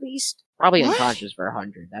 years at least? Probably unconscious for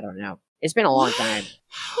 100, I don't know. It's been a long time.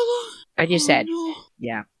 How long? I just said, no.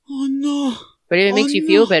 Yeah. Oh, no. But if it makes you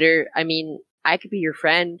feel better, I mean, I could be your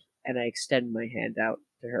friend, and I extend my hand out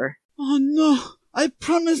to her. Oh, no. I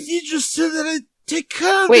promised you just said that I'd take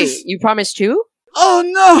care of this. Wait, you promised too? Oh,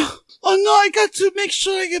 no. Oh, no, I got to make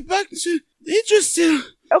sure I get back to Idrisil.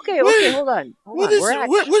 Okay, hold on. Where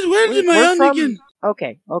did my aunt again?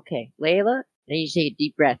 Okay. Layla, I need you to take a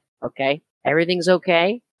deep breath, okay? Everything's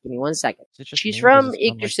okay? Give me 1 second. She's from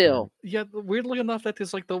Yggdrasil. Yeah, weirdly enough, that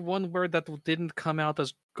is like the one word that didn't come out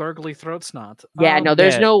as gargly throat snot. Yeah, no,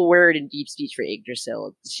 there's no word in deep speech for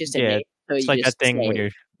Yggdrasil. It's just a name. So it's like that thing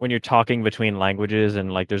when you're talking between languages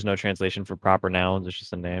and like there's no translation for proper nouns. It's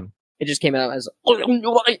just a name. It just came out as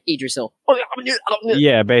Yggdrasil.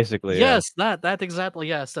 Yeah, basically. Yes, that exactly.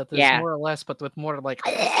 Yes, that is more or less, but with more like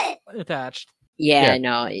attached. Yeah,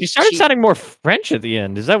 no. You started sounding more French at the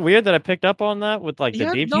end. Is that weird that I picked up on that with like the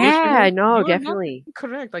deep? Yeah, no, definitely.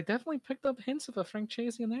 Correct. I definitely picked up hints of a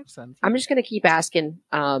French-Asian accent. I'm just gonna keep asking,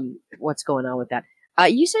 what's going on with that.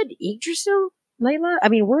 You said Yggdrasil, Layla?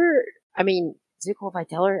 Is it cool if I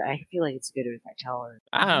tell her? I feel like it's good if I tell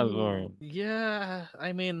her. Yeah,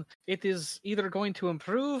 I mean, it is either going to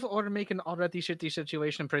improve or make an already shitty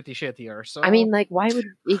situation pretty shittier. So, I mean, like, why would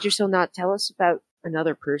Yggdrasil not tell us about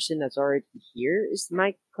another person that's already here? Is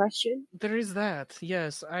my question. There is that.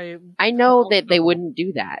 Yes, I know that they wouldn't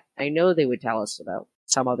do that. I know they would tell us about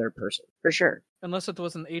some other person for sure. Unless it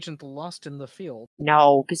was an agent lost in the field.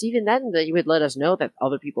 No, because even then they would let us know that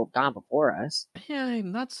other people have gone before us. Yeah,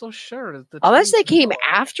 I'm not so sure. Unless they came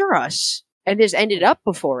after us and just ended up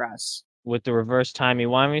before us. With the reverse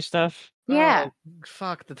timey-wimey stuff? Yeah.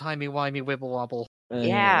 Fuck the timey-wimey wibble-wobble.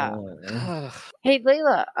 Yeah. Hey,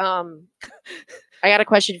 Layla, I got a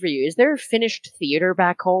question for you. Is there finished theater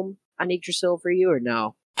back home on Yggdrasil for you or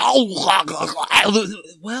no?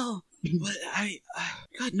 Well... But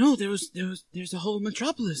God no, there's a whole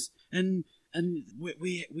metropolis, and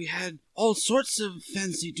we had all sorts of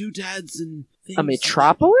fancy doodads and things. A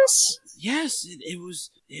metropolis? Yes, it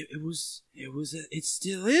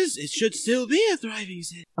still is. It should still be a thriving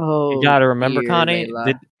city. Oh, you gotta remember, Connie.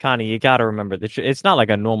 Connie, you gotta remember it's not like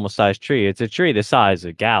a normal sized tree. It's a tree the size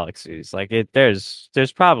of galaxies. Like there's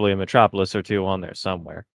probably a metropolis or two on there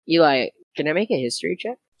somewhere. Eli, can I make a history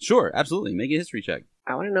check? Sure, absolutely. Make a history check.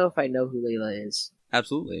 I want to know if I know who Layla is.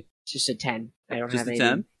 Absolutely. Just a 10. I don't Just have a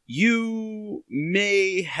 10? You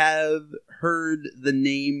may have heard the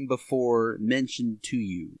name before mentioned to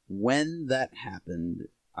you. When that happened,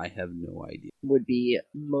 I have no idea. Would be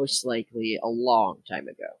most likely a long time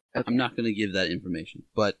ago. Okay. I'm not going to give that information,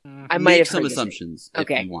 but I might have some assumptions if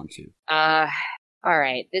you want to.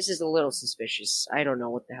 Alright, this is a little suspicious. I don't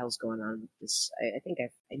know what the hell's going on with this. I think I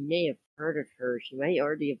may have heard of her. She might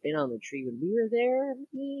already have been on the tree when we were there.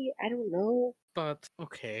 Maybe? I don't know. But,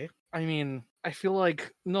 okay. I mean, I feel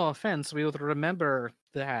like, no offense, we would remember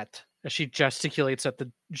that. As she gesticulates at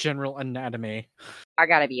the general anatomy. I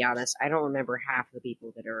gotta be honest, I don't remember half the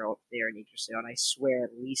people that are out there in Yggdrasil, and I swear at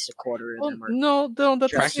least a quarter of them are... No,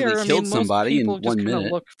 that's practically fair. killed somebody in 1 minute.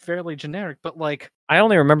 Just look fairly generic, but like... I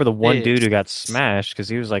only remember the one dude who got smashed, because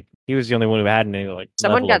he was the only one who had any, like...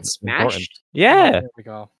 Someone got smashed? Yeah! Oh, there we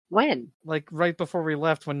go. When? Like, right before we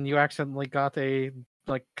left, when you accidentally got a,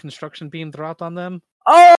 like, construction beam dropped on them.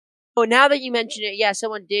 Oh, now that you mention it, yeah,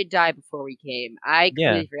 someone did die before we came. I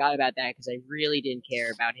completely forgot about that because I really didn't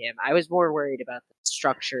care about him. I was more worried about the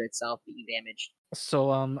structure itself being damaged.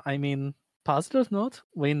 So, I mean, positive note,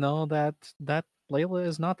 we know that Layla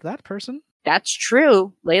is not that person. That's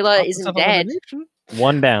true. Layla isn't dead.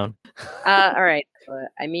 One down. Alright.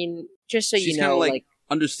 I mean, just so She's you know, like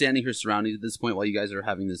understanding her surroundings at this point while you guys are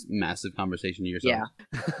having this massive conversation to yourself.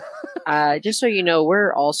 Yeah. Just so you know,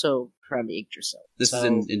 we're also from Yggdrasil. This is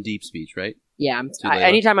in deep speech, right? Yeah,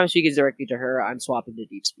 anytime I'm speaking directly to her, I'm swapping to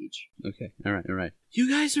deep speech. Okay, all right. You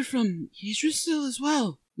guys are from Yggdrasil as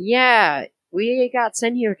well. Yeah, we got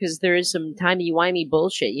sent here because there is some timey-wimey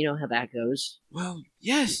bullshit. You know how that goes. Well,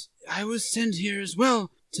 yes, I was sent here as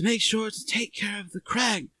well to make sure to take care of the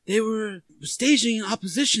crag. They were staging an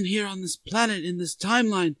opposition here on this planet in this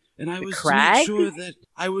timeline, and I was to Crag? make sure that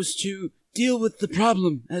I was to deal with the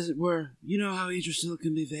problem, as it were. You know how Idrisil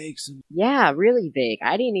can be vague. Yeah, really vague.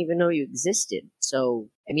 I didn't even know you existed. So,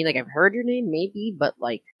 I mean, like, I've heard your name, maybe, but,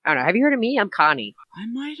 like, I don't know. Have you heard of me? I'm Connie. I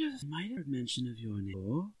might have mention of your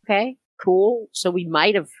name. Okay, cool. So we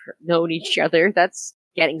might have known each other. That's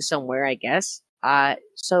getting somewhere, I guess.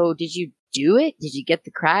 So did you do it? Did you get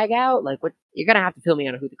the crag out? Like, what? You're gonna have to fill me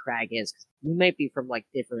on who the crag is, 'cause we might be from, like,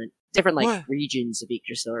 different like, What? regions of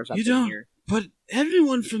Yggdrasil or something You don't. here. But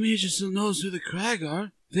everyone from Idrisil knows who the Crag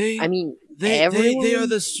are. I mean, Everyone?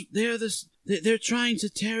 everyone? They're trying to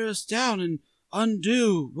tear us down and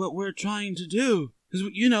undo what we're trying to do. Because,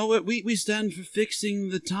 you know, we stand for fixing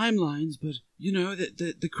the timelines, but, you know,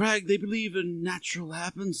 the Crag, they believe in natural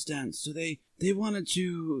happenstance, so they wanted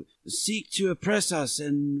to seek to oppress us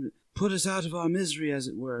and put us out of our misery, as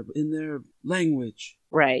it were, in their language.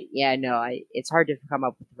 Right, yeah, no, it's hard to come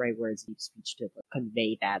up with the right words in speech to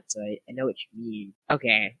convey that, so I know what you mean.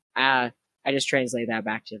 Okay, I just translate that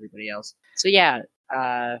back to everybody else. So yeah,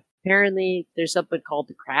 apparently there's something called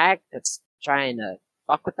the Crag that's trying to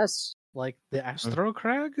fuck with us. Like the Astro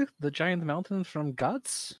Crag, the giant mountain from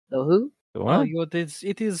Guts. The who? Oh,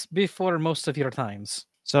 it is before most of your times.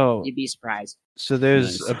 So You'd be surprised.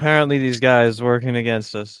 there's Nice. apparently these guys working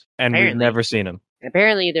against us, and we've Apparently. never seen them. And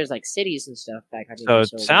apparently there's like cities and stuff back on So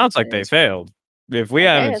it sounds like they failed. If we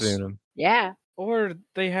I haven't guess. seen them, Yeah. Or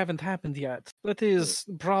they haven't happened yet. That is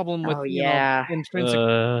problem with Oh, yeah.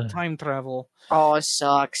 intrinsic time travel. Oh, it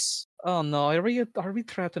sucks. Oh no, are we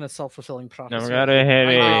trapped in a self-fulfilling prophecy? I got a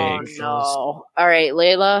headache. Oh Hey. no. Alright,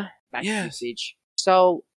 Layla. Back to Yes. the speech.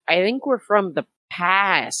 So I think we're from the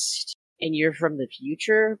past. And you're from the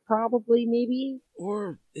future, probably, maybe?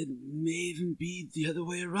 Or it may even be the other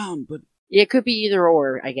way around, but Yeah, it could be either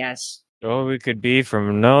or, I guess. Or we could be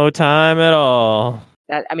from no time at all.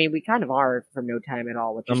 We kind of are from no time at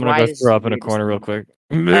all, which I'm is gonna why go this is throw the up in a weirdest corner real thing.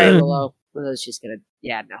 quick. Alright, Willow's just gonna,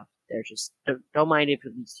 yeah, no. They're just, don't mind if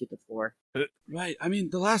it leads to the floor. right. I mean,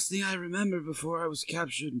 the last thing I remember before I was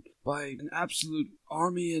captured by an absolute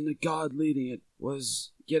army and a god leading it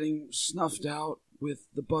was getting snuffed out with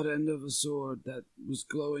the butt end of a sword that was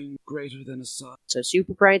glowing greater than a sun. So,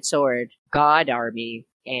 super bright sword, god army,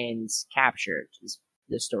 and captured is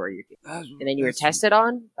the story you're giving. And then you were tested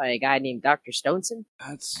on by a guy named Dr. Stoneson?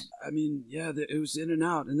 It was in and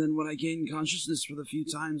out. And then when I gained consciousness for the few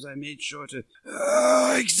times, I made sure to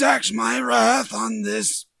exact my wrath on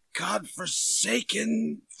this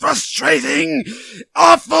godforsaken, frustrating,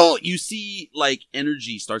 awful. You see, like,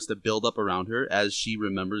 energy starts to build up around her as she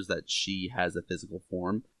remembers that she has a physical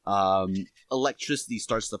form. Electricity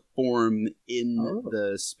starts to form in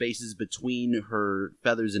the spaces between her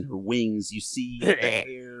feathers and her wings. You see the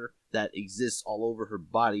hair that exists all over her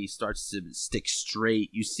body starts to stick straight.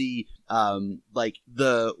 You see, like,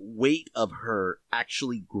 the weight of her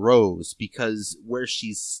actually grows because where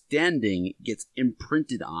she's standing gets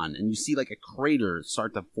imprinted on, and you see, like, a crater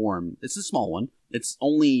start to form. It's a small one. It's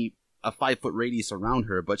only a 5-foot radius around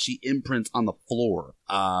her, but she imprints on the floor.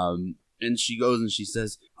 And she goes and she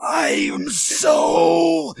says, I am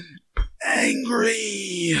so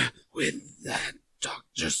angry with that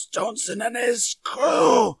Dr. Stoneson and his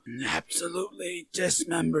crew. Absolutely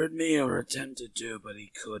dismembered me, or attempted to, but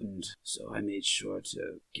he couldn't. So I made sure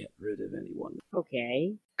to get rid of anyone.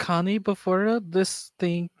 Okay. Connie, before this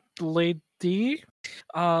thing lady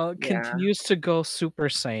continues to go Super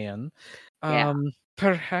Saiyan, Yeah.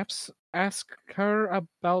 perhaps ask her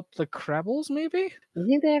about the Crabbles, maybe? You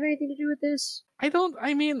think they have anything to do with this?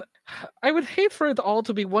 I would hate for it all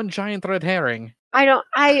to be one giant red herring.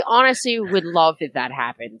 I honestly would love if that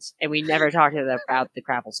happens, and we never talk to them about the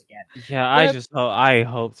Crapples again. Yeah, I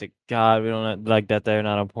hope to God we don't like that. They're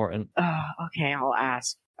not important. Okay, I'll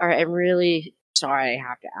ask. Alright, I'm really sorry I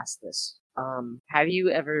have to ask this. Have you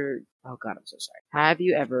ever... Oh god, I'm so sorry. Have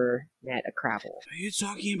you ever met a Crabble? Are you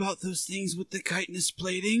talking about those things with the chitinous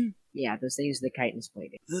plating? Yeah, those things the chitinous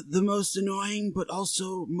plating. The most annoying, but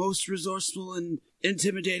also most resourceful and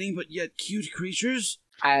intimidating, but yet cute creatures?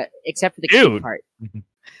 Except for the Dude. cute part.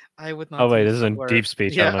 I would not. Oh wait, use this is the in word. deep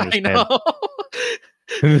speech. Yeah, I don't I understand. know.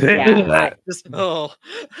 Yeah,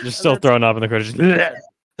 You're still throwing up in the corner.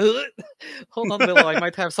 Hold on, Willow. I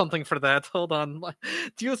might have something for that. Hold on.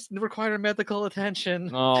 Do you require medical attention?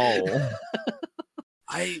 Oh.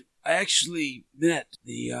 I actually met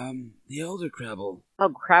the elder Crabble. Oh,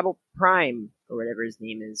 Crabble Prime, or whatever his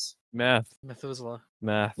name is. Math. Methuselah.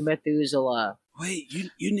 Math. Methuselah. Wait, you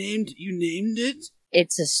named it?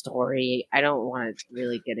 It's a story. I don't want to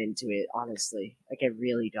really get into it, honestly. Like, I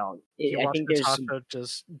really don't. You I watch think there's some... Natasha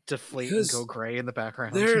just deflate and Because go gray in the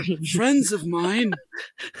background. They're friends of mine.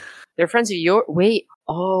 They're friends of your... Wait.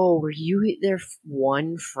 Oh, were you their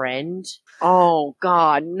one friend? Oh,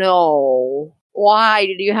 God, no. Why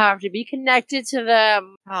did you have to be connected to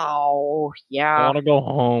them? Oh, I yeah. want to go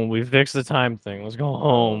home. We fixed the time thing. Let's go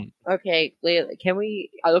home. Okay, Layla, can we...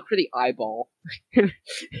 I look for the eyeball.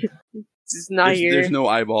 It's not here. There's no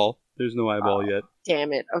eyeball. There's no eyeball yet.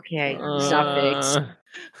 Damn it. Okay, it's not fixed.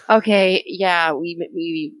 Okay, yeah,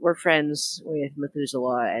 we're friends with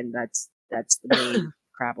Methuselah, and that's the main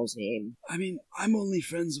Crabble's name. I mean, I'm only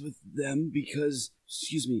friends with them because,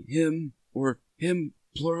 excuse me, him, or him,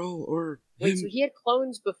 plural, or Wait, him. so he had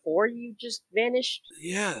clones before you just vanished?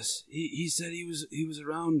 Yes, he said he was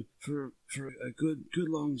around for a good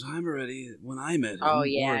long time already when I met him. Oh,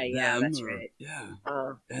 yeah, or yeah, them, that's or- right. Yeah,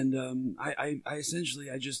 Uh, and I essentially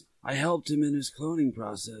I helped him in his cloning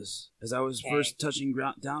process as I was Okay. first touching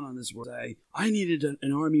down on this world. I needed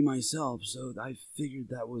an army myself, so I figured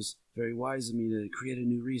that was very wise of me to create a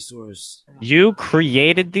new resource. You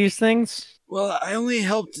created these things? Well, I only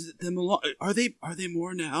helped them along. Are they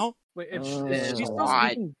more now? Wait, This is is she a still lot.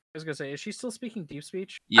 speaking? I was gonna say, is she still speaking deep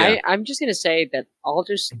speech? I'm just gonna say that I'll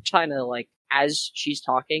just try to, like, as she's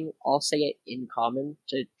talking, I'll say it in common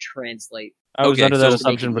to translate. I was Okay, under so- that to make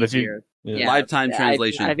assumption, it but if you... easier. Yeah. Lifetime I-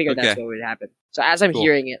 translation. I figured that's Okay. what would happen. So as I'm Cool.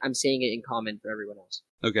 hearing it, I'm saying it in common for everyone else.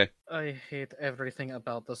 Okay. I hate everything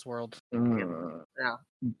about this world. Yeah.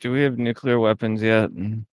 Do we have nuclear weapons yet?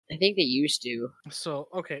 I think they used to. So,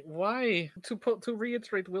 okay, why to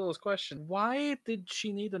reiterate Willow's question? Why did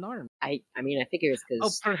she need an arm? I mean, I figure it's Oh,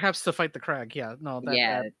 because perhaps to fight the Crag. Yeah, no,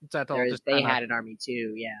 that all just they kinda- had an army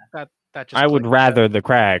too. Yeah. that just. I would clicked. rather the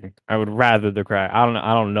Crag. I would rather the Crag.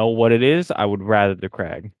 I don't know what it is. I would rather the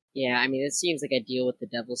Crag. Yeah, I mean, it seems like a deal with the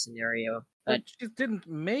devil scenario, But but she didn't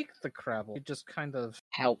make the Crabble. She just kind of.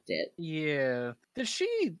 helped it. Yeah. Did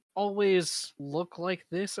she always look like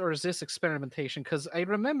this, or is this experimentation? Because I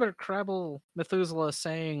remember Crabble Methuselah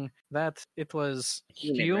saying that it was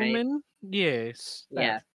Human, right? human. Yes. that.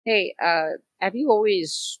 Yeah. Hey, have you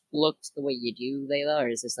always looked the way you do, Layla, or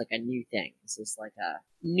is this like a new thing? Is this like a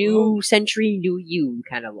new century, new you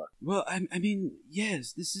kind of look? Well, I mean,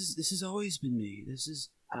 yes. This has always been me. This is.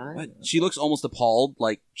 Ah. She looks almost appalled,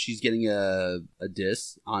 like she's getting a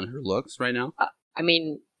diss on her looks right now. I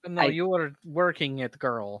mean, No, you were working it,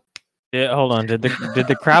 girl. Yeah, hold on. Did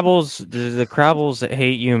the Crabbles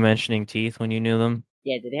hate you mentioning teeth when you knew them?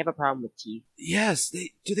 yeah, did they have a problem with teeth? Yes,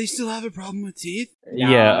 do they still have a problem with teeth? Yeah.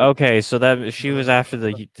 No. Okay. So that she was after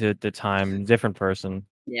the time, different person.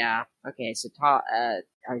 Yeah. Okay, so I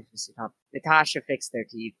was gonna say Natasha fixed their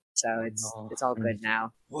teeth, so it's all good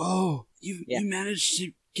now. Whoa, you managed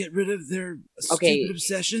to get rid of their Okay. stupid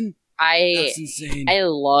obsession? I That's insane. I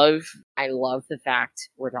love the fact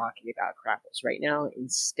we're talking about Crackles right now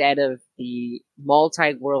instead of the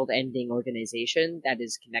multi-world ending organization that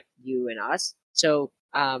is connecting you and us. So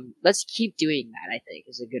let's keep doing that. I think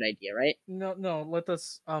is a good idea, right? No. Let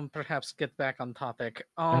us perhaps get back on topic.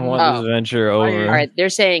 I want this Oh. adventure over. All right, they're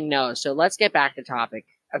saying no, so let's get back to topic.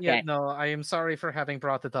 Okay. Yeah, no, I am sorry for having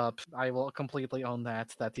brought it up. I will completely own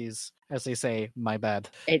that. That is, as they say, my bad.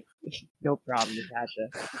 No problem,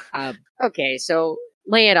 Natasha. Okay, so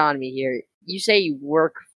lay it on me here. You say you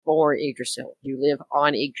work for Yggdrasil. You live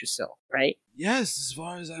on Yggdrasil, right? Yes, as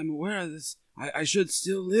far as I'm aware, I should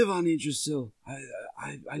still live on Yggdrasil.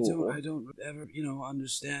 I don't ever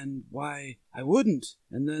understand why I wouldn't.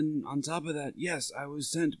 And then on top of that, yes, I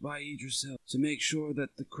was sent by Yggdrasil to make sure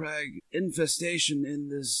that the crag infestation in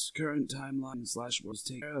this current timeline / was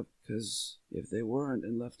taken care of. Because if they weren't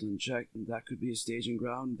and left unchecked, that could be a staging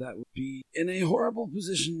ground that would be in a horrible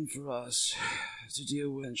position for us to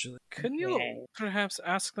deal with eventually. Can you Okay. perhaps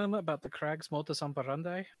ask them about the Crag's modus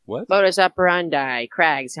operandi? What? Modus operandi,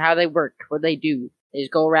 crags, how they work, what they do. They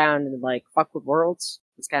just go around and like fuck with worlds.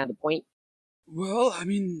 That's kind of the point. Well, I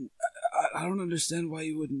mean, I don't understand why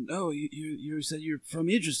you wouldn't know. You said you're from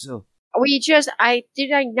Yggdrasil.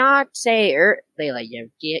 Did I not say, Layla,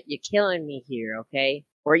 you're killing me here, okay?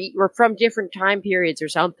 We're from different time periods or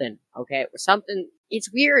something, okay? It's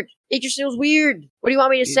weird. Yggdrasil's weird. What do you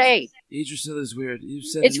want me to say? Yggdrasil is weird. You've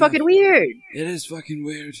said It's enough. fucking weird. It is fucking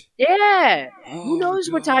weird. Yeah. Oh, Who knows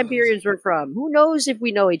what time God. periods we're from? Who knows if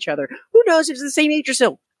we know each other? Who knows if it's the same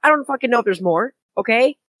Yggdrasil? I don't fucking know if there's more,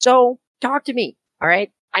 okay? So, talk to me,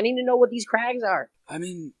 alright? I need to know what these crags are. I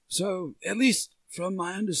mean, so at least from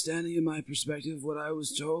my understanding and my perspective, what I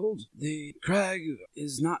was told, the crag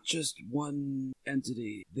is not just one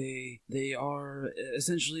entity. They are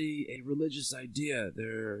essentially a religious idea.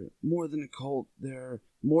 They're more than a cult. They're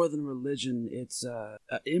more than religion. It's an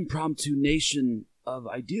impromptu nation of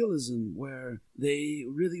idealism where they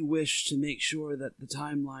really wish to make sure that the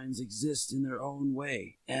timelines exist in their own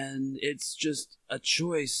way. And it's just a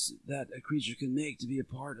choice that a creature can make to be a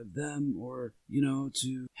part of them or,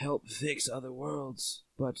 to help fix other worlds.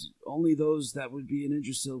 But only those that would be an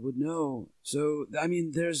Yggdrasil would know. So,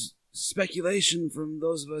 there's speculation from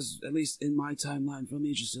those of us, at least in my timeline from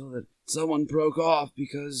Yggdrasil, that someone broke off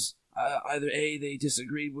because either A, they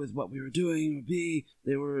disagreed with what we were doing, or B,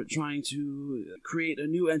 they were trying to create a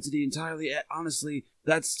new entity entirely. Honestly,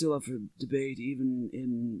 that's still up for debate, even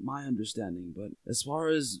in my understanding. But as far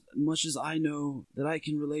as much as I know that I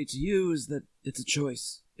can relate to you is that it's a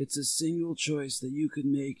choice. It's a single choice that you could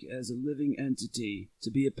make as a living entity to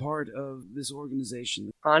be a part of this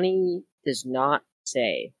organization. Connie does not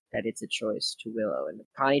say that it's a choice to Willow, and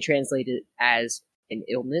Connie translated it as an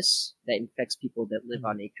illness that infects people that live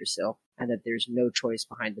on Yggdrasil, and that there's no choice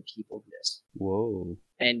behind the peopleness. Whoa.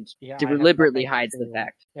 And Yeah, deliberately hides the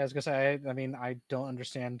fact. Yeah, I was gonna say, I don't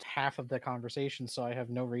understand half of the conversation, so I have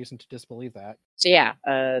no reason to disbelieve that. So yeah,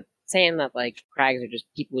 saying that crags are just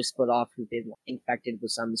people who split off who've been infected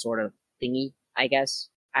with some sort of thingy, I guess.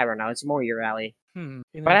 I don't know, it's more your alley.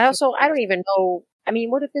 But I don't even know.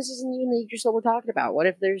 What if this isn't even the Yggdrasil we're talking about? What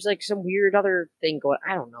if there's some weird other thing going?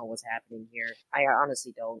 I don't know what's happening here. I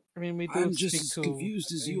honestly don't. I'm just as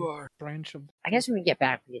confused as you are. Branch of... I guess when we get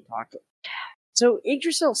back, we can talk to. So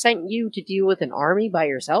Yggdrasil sent you to deal with an army by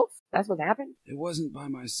yourself? That's what happened? It wasn't by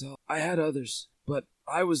myself. I had others, but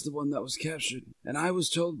I was the one that was captured, and I was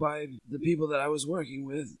told by the people that I was working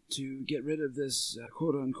with to get rid of this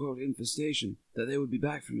quote-unquote infestation, that they would be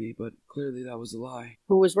back for me, but clearly that was a lie.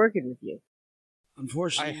 Who was working with you?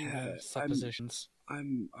 Unfortunately, I have suppositions.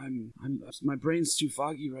 My brain's too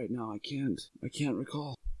foggy right now. I can't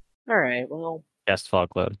recall. All right, well. Cast fog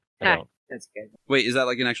cloud. That's good. Wait, is that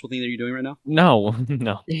an actual thing that you're doing right now? No,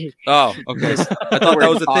 no. Oh, okay. I thought that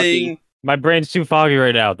was a thing. My brain's too foggy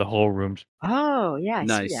right now. The whole room's. Oh, yeah, I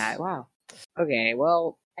Nice. see that. Wow. Okay,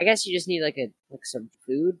 well, I guess you just need some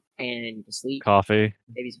food and to sleep. Coffee.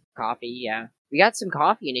 Maybe some coffee, yeah. We got some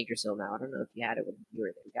coffee in Yggdrasil now. I don't know if you had it when you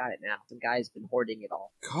were there. We got it now. Some guy's been hoarding it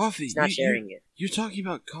all. Coffee? He's not sharing it. You're talking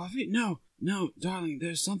about coffee? No, darling.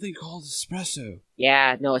 There's something called espresso.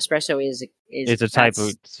 Yeah, no, espresso is It's a type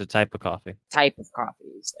of coffee. Type of coffee.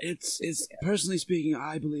 It's personally speaking,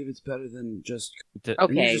 I believe it's better than just.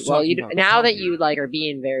 Okay, well, now that you are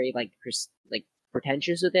being very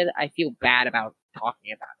pretentious with it, I feel bad about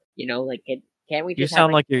talking about it. Can't we? Just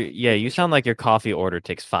you sound like your coffee order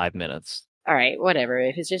takes 5 minutes. All right, whatever.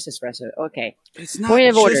 If it's just espresso, okay. It's not Point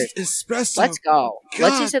of just order. espresso. Let's go.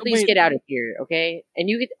 Let's just at least get out of here, okay? And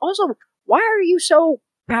you could also, why are you so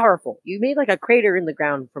powerful? You made a crater in the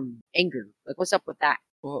ground from anger. What's up with that?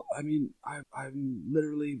 Well, I'm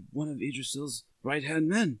literally one of Yggdrasil's right-hand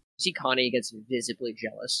men. See, Connie gets visibly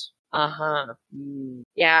jealous.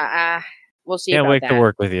 Yeah, we'll see Can't about wait that. to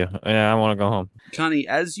work with you. Yeah, I want to go home. Connie,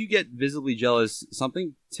 as you get visibly jealous,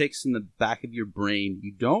 something ticks in the back of your brain.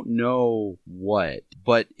 You don't know what,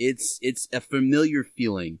 but it's a familiar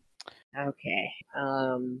feeling. Okay.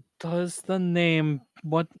 Does the name...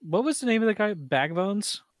 What was the name of the guy?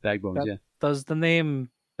 Bagbones? Bagbones, yeah. Does the name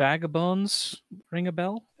Bagbones ring a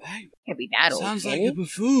bell? Can't be that old. Sounds like a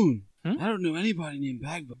buffoon. Hmm? I don't know anybody named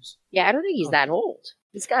Bagbones. Yeah, I don't think he's that old.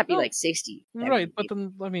 He's got to be 60. Right, but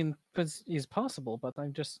then, it's possible, but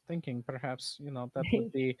I'm just thinking perhaps, that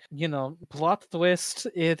would be, plot twist.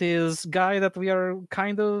 It is guy that we are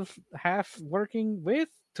kind of half working with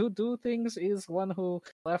to do things is one who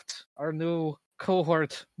left our new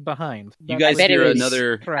cohort behind. You guys hear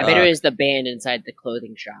another... I bet it was the band inside the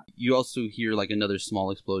clothing shop. You also hear another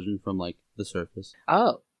small explosion from the surface.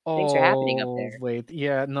 Oh. Things are happening up there. Wait,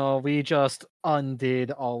 yeah, no, we just undid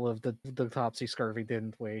all of the topsy-scurvy,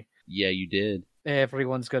 didn't we? Yeah, you did.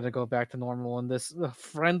 Everyone's going to go back to normal, and this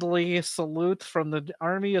friendly salute from the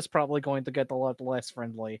army is probably going to get a lot less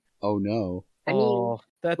friendly. Oh, no.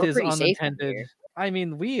 That is unintended.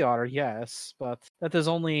 We are, yes, but that is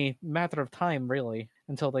only a matter of time, really,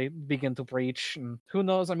 until they begin to breach. And who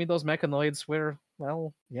knows? Those mechanoids were,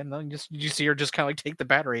 you see her just kind of take the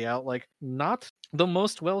battery out, not the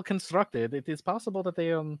most well constructed. It is possible that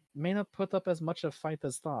they may not put up as much of a fight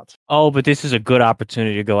as thought. Oh, but this is a good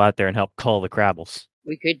opportunity to go out there and help cull the Crabbles.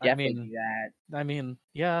 We could definitely do that.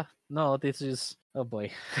 Yeah, no, this is... Oh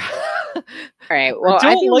boy. All right. Well, I I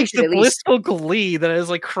don't think we like should the at least. blissful glee that is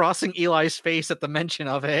like crossing Eli's face at the mention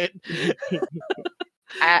of it.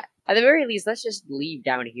 At the very least, let's just leave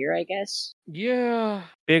down here, I guess. Yeah.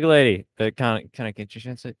 Big lady, can I get your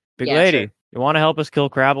chance? Big Yeah, lady, sure. you want to help us kill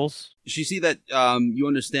Crabbles? She see that you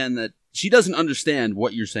understand that she doesn't understand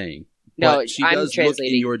what you're saying. No, but she I'm does look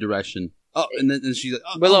translating. in your direction. Oh, and then she's like,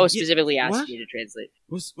 Willow yeah, specifically asked what? me to translate.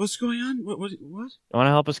 What's going on? What? You want to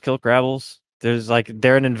help us kill Crabbles?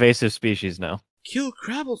 They're an invasive species now. Kill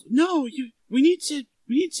Crabbles? No, we need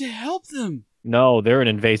to help them. No, they're an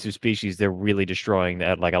invasive species. They're really destroying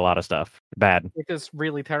a lot of stuff. Bad. It is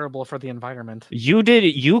really terrible for the environment.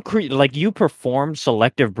 You performed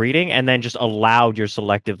selective breeding and then just allowed your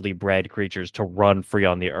selectively bred creatures to run free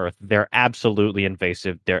on the earth. They're absolutely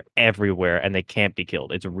invasive. They're everywhere and they can't be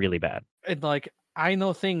killed. It's really bad. And I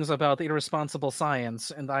know things about irresponsible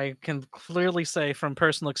science, and I can clearly say from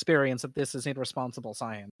personal experience that this is irresponsible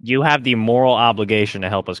science. You have the moral obligation to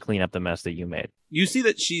help us clean up the mess that you made. You see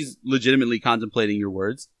that she's legitimately contemplating your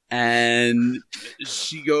words, and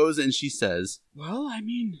she goes and she says, Well, I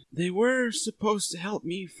mean, they were supposed to help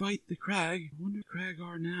me fight the Crag. I wonder where Crag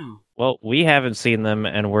are now. Well, we haven't seen them,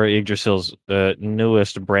 and we're Yggdrasil's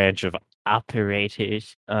newest branch of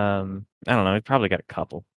operators. I don't know. We've probably got a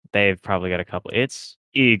couple. They've probably got a couple. It's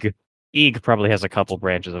Ig. Ig probably has a couple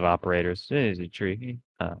branches of operators. It is a tree.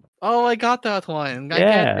 Oh, I got that one. I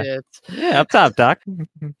Yeah. get it. Yeah, up top, Doc.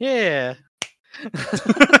 Yeah.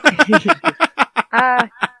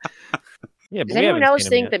 Yeah, Does anyone else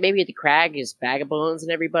think that maybe the Crag is vagabonds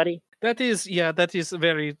and everybody? That is a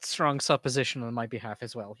very strong supposition on my behalf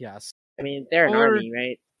as well, yes. I mean, they're an Or- army,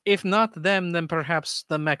 right? If not them, then perhaps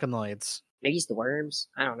the mechanoids. Maybe it's the worms.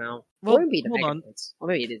 I don't know. Well, Or maybe the hold on. mechanoids. Well,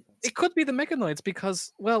 maybe it is. It could be the mechanoids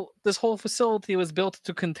because, well, this whole facility was built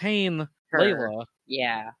to contain Her. Layla.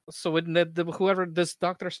 Yeah. So whoever this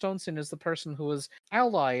Dr. Stoneson is the person who was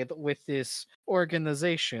allied with this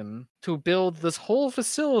organization to build this whole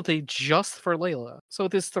facility just for Layla. So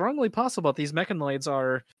it is strongly possible these mechanoids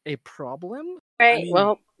are a problem. Right. I mean,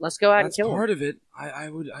 well, let's go out and That's kill part them. of it. I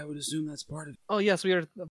would assume that's part of it. Oh yes, we are.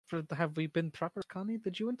 Have we been proper, Connie?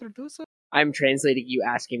 Did you introduce it? I'm translating you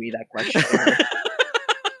asking me that question.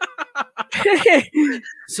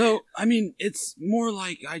 So, I mean, it's more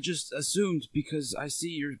like I just assumed because I see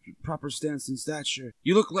your proper stance and stature.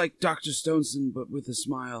 You look like Dr. Stoneson, but with a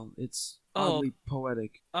smile. It's oddly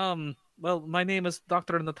poetic. Well, my name is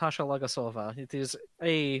Dr. Natasha Lagasova. It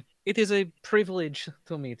is a privilege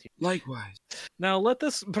to meet you. Likewise. Now let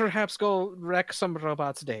us perhaps go wreck some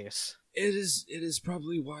robots' days. It is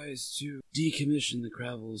probably wise to decommission the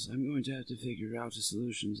Cravels. I'm going to have to figure out a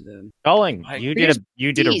solution to them. Colin, I- you did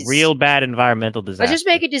a Jeez. real bad environmental disaster. Let's just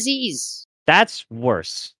make a disease. That's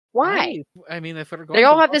worse. Why? I mean, if we're going They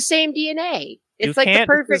all to have the same DNA. It's You like the can't-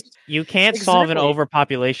 perfect. You can't solve an Exactly.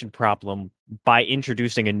 overpopulation problem by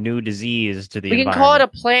introducing a new disease to the We can environment. call it a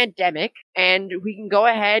plandemic, and we can go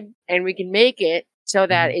ahead and we can make it so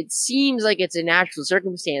that Mm-hmm. it seems like it's a natural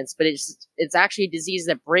circumstance, but it's actually a disease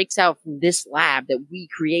that breaks out from this lab that we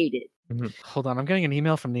created. Hold on, I'm getting an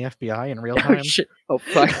email from the FBI in real Oh time. shit! Oh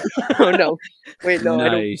fuck! Oh no! Wait, no,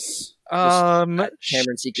 Nice.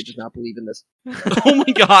 Cameron Secret does not believe in this. "Oh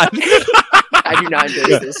my god!" I do not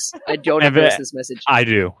endorse this. I don't endorse this message. I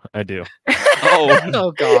do. Oh,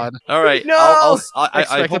 Oh god. all right. No! I Expect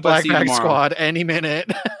the hope I Black see you Bag tomorrow. Squad any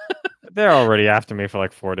minute. They're already after me for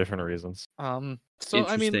like 4 different reasons. So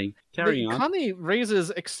I mean, Interesting. Carrying on. Connie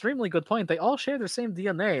raises extremely good point. They all share the same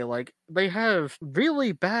DNA. Like they have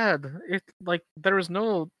really bad. There is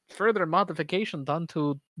no further modification done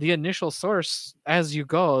to the initial source as you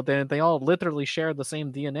go. They all literally share the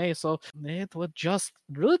same DNA. So it would just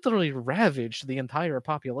literally ravage the entire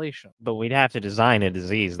population. But we'd have to design a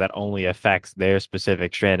disease that only affects their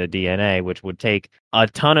specific strand of DNA, which would take a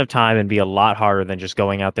ton of time and be a lot harder than just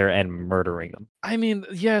going out there and murdering them. I mean,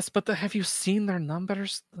 yes, but have you seen their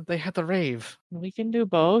numbers? They had the rave. We can do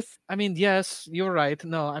both. I mean, yes, you're right.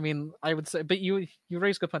 No, I mean, I would say, but you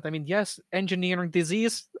raise a good point. I mean, yes, engineering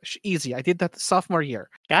disease, easy. I did that sophomore year.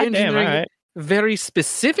 Goddamn, all Engineering right. very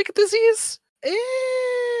specific disease.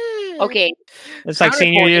 Okay, It's like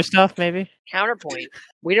senior year Counterpoint. stuff, maybe. counterpoint.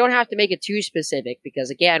 We don't have to make it too specific because,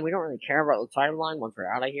 again, we don't really care about the timeline once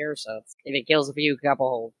we're out of here. So if it kills a few,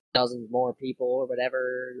 couple, dozens more people or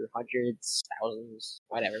whatever, hundreds, thousands,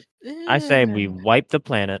 whatever. I say we wipe the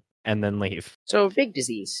planet and then leave. So big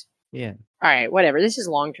disease. Yeah. All right, whatever. This is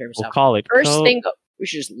long-term We'll stuff. call it First co- thing, we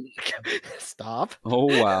should just leave. Stop, Oh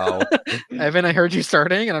wow. Evan. I heard you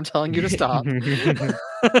starting, and I'm telling you to stop.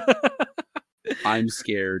 I'm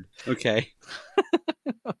scared. Okay.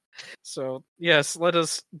 So yes, let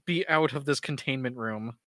us be out of this containment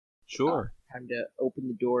room. Sure. Time to open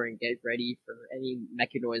the door and get ready for any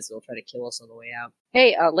mechanoids that'll try to kill us on the way out.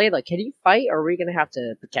 Hey, Layla, can you fight, or are we gonna have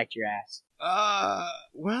to protect your ass?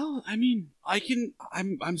 Well, I mean, I can.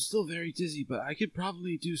 I'm still very dizzy, but I could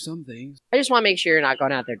probably do some things. I just want to make sure you're not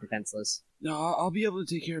going out there defenseless. No, I'll be able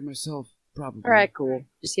to take care of myself. Probably. All right, cool.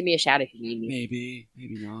 Just give me a shout if you need me.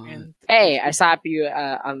 Maybe not. And Hey, I slap you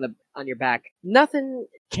on your back. Nothing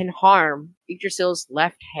can harm Yggdrasil's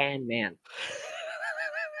left-hand man.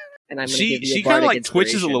 And I'm gonna give you She a kind of bardic like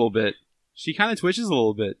twitches a inspiration. little bit. She kind of twitches a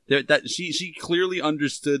little bit. That she clearly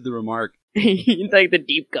understood the remark. Like the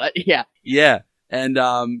deep cut, yeah. Yeah, and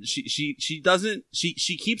she doesn't. She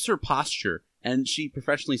keeps her posture, and she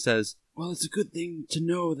professionally says, Well, it's a good thing to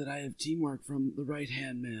know that I have teamwork from the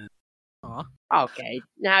right-hand man. aw. Okay,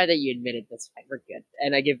 now that you admit it, that's fine. We're good.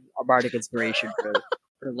 And I give a bardic inspiration for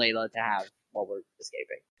Layla to have while we're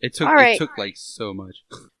escaping. "It took All right. it took like so much."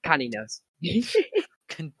 Connie knows.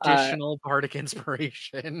 Conditional bardic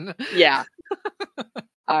inspiration. Yeah.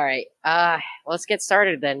 All right. Let's get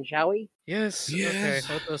started then, shall we? Yes. Yes.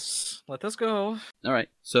 Okay. Let us go. All right,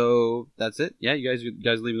 so that's it. Yeah, you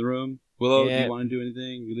guys leaving the room. Willow, do Yeah. you want to do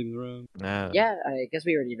anything? You leaving the room? Nah. Yeah, I guess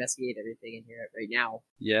we already investigated everything in here right now.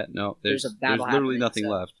 Yeah, no. There's There's a battle literally happening, nothing so-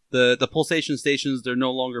 left. The pulsation stations, they're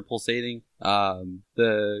no longer pulsating.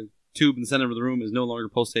 The tube in the center of the room is no longer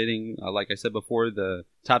pulsating. Like I said before, the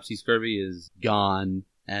Topsy Scurvy is gone,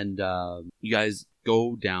 and you guys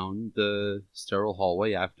go down the sterile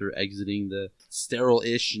hallway after exiting the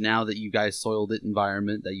sterile-ish, now that you guys soiled it,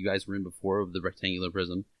 environment that you guys were in before of the rectangular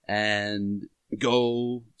prism, and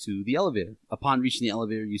go to the elevator. Upon reaching the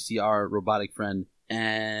elevator, you see our robotic friend,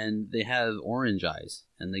 and they have orange eyes,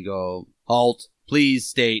 and they go, "Halt, please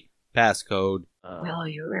state passcode." Well,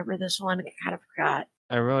 you remember this one? I kind of forgot.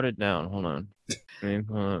 I wrote it down. Hold on.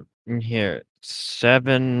 Hold on. Here,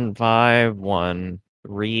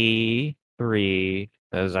 75133.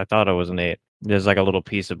 As I thought it was an 8. There's like a little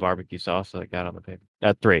piece of barbecue sauce that I got on the paper.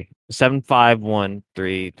 3.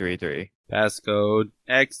 7513333. Passcode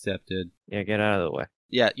accepted. Yeah, get out of the way.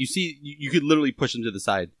 Yeah, you see, you could literally push them to the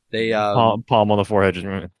side. They, Palm on the forehead. Just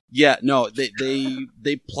yeah, no,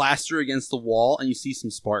 they plaster against the wall, and you see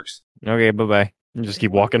some sparks. okay. Bye bye. Just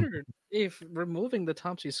keep I walking. wondered if removing the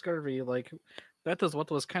Topsy Scurvy, like, that is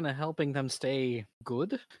what was kind of helping them stay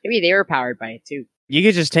good. Maybe they were powered by it too. You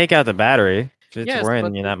could just take out the battery. If it's Yes, worrying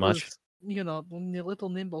but you it that much. was, you know, the little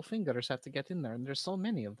nimble fingers have to get in there, and there's so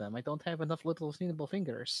many of them. I don't have enough little nimble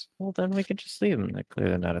fingers. Well, then we could just leave them. They're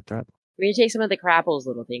clearly not a threat. We can take some of the Crapple's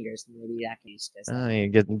little fingers, and maybe that can be used as You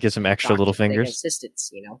get some extra little doctor- like fingers. assistance,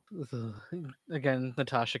 you know. Ugh. Again,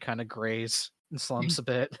 Natasha kind of grays and slumps a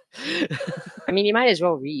bit. I mean, you might as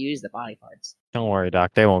well reuse the body parts. Don't worry,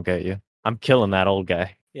 Doc. They won't get you. I'm killing that old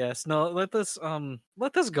guy. Yes, no, let us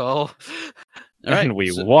go. All right, And we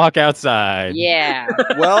so- walk outside. Yeah.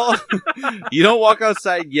 well, you don't walk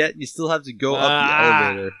outside yet. You still have to go up the Ah.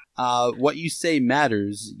 elevator. What you say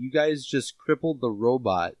matters. You guys just crippled the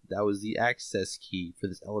robot that was the access key for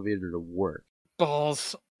this elevator to work.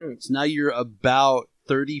 Balls. So now you're about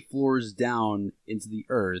 30 floors down into the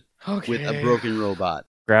earth Okay. with a broken robot.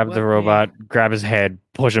 Grab Let the me- robot, grab his head,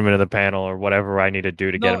 push him into the panel, or whatever I need to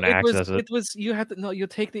do to get him to access it. It was you had to no. You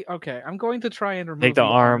take the okay. I'm going to try and remove Take the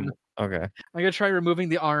arm. Okay. I'm gonna try removing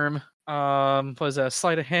the arm. Was a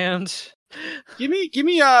sleight of hand. Give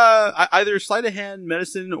me either sleight of hand,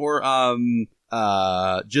 medicine, or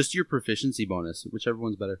just your proficiency bonus, whichever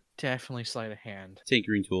one's better. Definitely sleight of hand.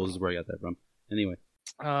 Tinkering tools is where I got that from. Anyway,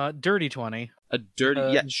 Dirty 20. a dirty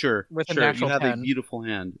yeah, sure, with a sure. natural You have 10. a beautiful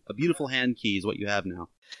hand. A beautiful hand key is what you have now.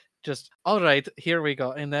 Just all right. Here we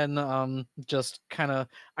go. And then just kind of.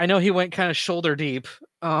 I know he went kind of shoulder deep.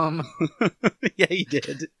 Yeah, he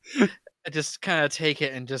did. I just kind of take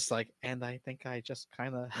it and just like, and I think I just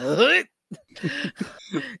kind of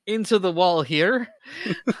into the wall here.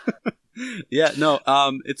 Yeah, no.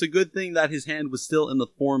 It's a good thing that his hand was still in the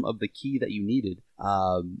form of the key that you needed.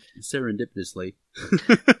 Serendipitously.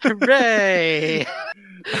 Hooray!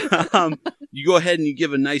 You go ahead and you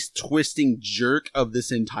give a nice twisting jerk of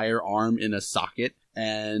this entire arm in a socket,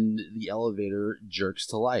 and the elevator jerks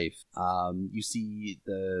to life. You see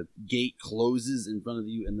the gate closes in front of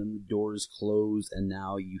you, and then the doors close, and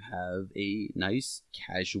now you have a nice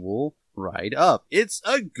casual ride up. It's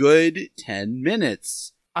a good 10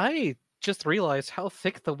 minutes. I just realized how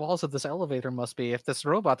thick the walls of this elevator must be if this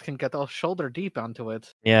robot can get all shoulder deep onto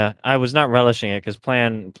it. Yeah, I was not relishing it because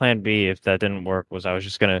plan B, if that didn't work, was I was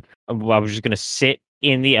just gonna sit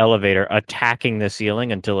in the elevator attacking the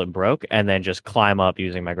ceiling until it broke, and then just climb up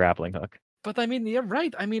using my grappling hook. But I mean, you're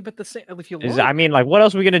right. I mean, but the same if you look, What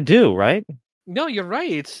else are we gonna do, right? No, you're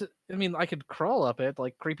right. I mean, I could crawl up it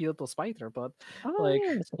like creepy little spider, but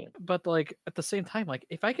like, at the same time, like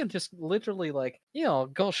if I can just literally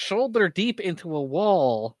go shoulder deep into a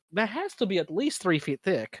wall, that has to be at least 3 feet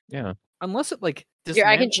thick. Yeah. Unless it like Here,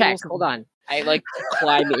 I can check. dismantles- Hold on. I like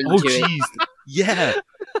climb into Oh, it. jeez. Yeah.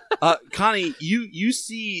 Connie, you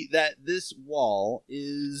see that this wall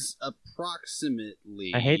is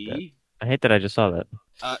approximately... I hate that I just saw that.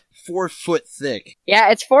 4 foot thick.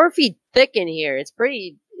 Yeah, it's 4 feet thick in here. It's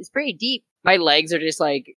pretty deep. My legs are just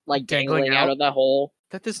like Dangling dangling out out? of the hole,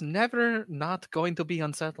 That is never not going to be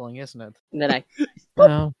unsettling, isn't it? and then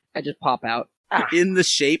No. I just pop out. In the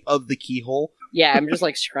shape of the keyhole. Yeah, I'm just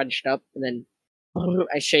like scrunched up, and then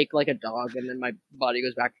I shake like a dog, and then my body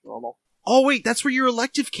goes back to normal. Oh, wait, that's where your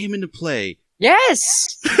elective came into play.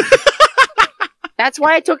 Yes. That's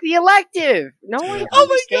why I took the elective. No one Oh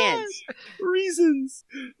my god! understands.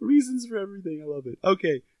 Reasons for everything. I love it.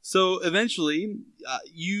 Okay, so eventually,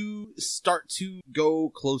 you start to go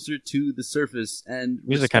closer to the surface, and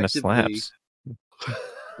Music kind of respectively- slaps.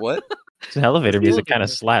 What? The elevator It's music kind of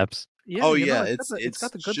elevator. slaps. Yeah, Oh, you know, yeah, it's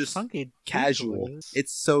got the good just funky Casual. influence.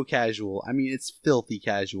 It's so casual. I mean, it's filthy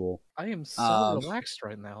casual. I am so relaxed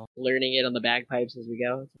right now. Learning it on the bagpipes as we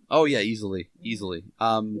go. Oh yeah, easily.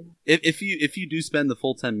 If you do spend the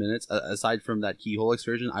full 10 minutes, aside from that keyhole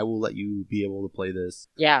excursion, I will let you be able to play this.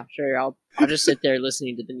 Yeah, sure. I'll just sit there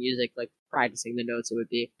listening to the music, like practicing the notes it would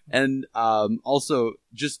be. And also,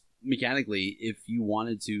 just mechanically, if you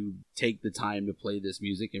wanted to take the time to play this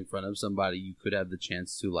music in front of somebody, you could have the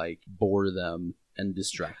chance to like bore them and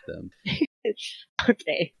distract them.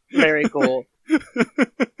 Okay, very cool. If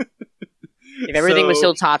everything was So-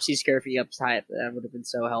 still topsy-turvy upside, that would have been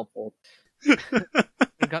so helpful.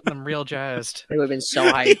 I got them real jazzed. It would have been so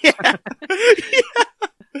hyped. Yeah.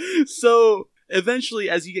 So eventually,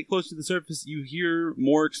 as you get close to the surface, you hear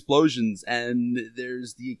more explosions, and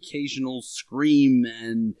there's the occasional scream,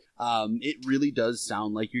 and it really does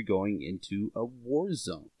sound like you're going into a war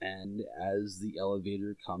zone. And as the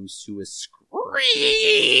elevator comes to a screeching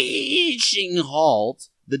halt,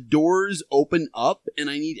 the doors open up, and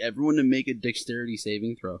I need everyone to make a dexterity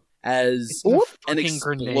saving throw. As a an fucking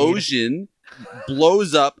grenade. explosion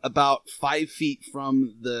blows up about 5 feet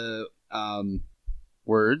from the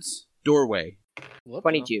doorway. Whoop,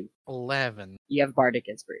 22. 11. You have bardic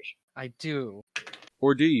inspiration. I do.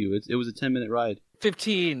 Or do you? It was a 10-minute ride.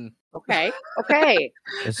 15. Okay.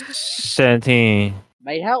 It's 17.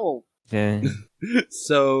 Might help. Yeah.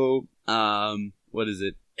 So, what is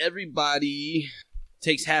it? Everybody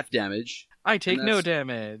takes half damage. I take And no that's-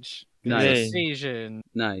 damage. Nice. Evasion.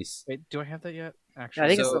 Nice. Wait, do I have that yet? I Actually,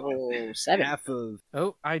 think So- it's level 7. Half of...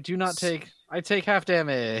 oh, I do not take. I take half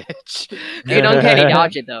damage. You don't get any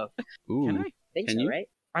dodge it though. Ooh. Can I? I think Can so, you? right?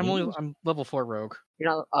 I'm level 4 rogue. You're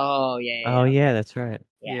not. Oh yeah. Oh yeah, that's right.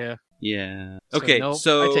 Yeah. Yeah. Okay, nope,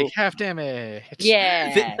 so I take half damage.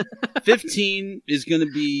 Yeah. 15 is going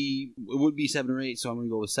to be... It would be 7 or 8, so I'm going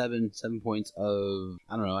to go with 7. 7 points of,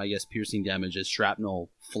 I don't know, I guess piercing damage as shrapnel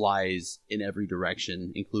flies in every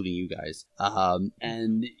direction, including you guys.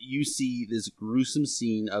 And you see this gruesome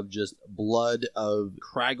scene of just blood of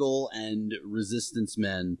Craggle and resistance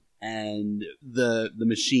men, and the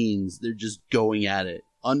machines, they're just going at it.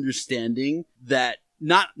 Understanding that...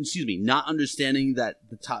 Not understanding that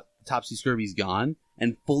the Topsy-Scurvy's gone,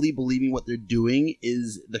 and fully believing what they're doing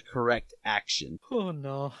is the correct action. Oh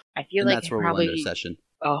no. I feel And like that's where probably. we'll end our session.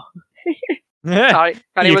 Oh, Yeah.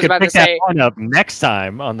 Connie You was could about to pick that say. one up next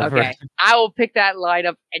time on the Okay, first. I will pick that line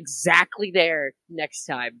up exactly there next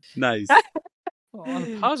time. Nice. Well, on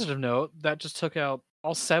a positive note, that just took out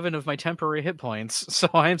all 7 of my temporary hit points, so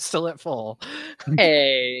I'm still at full.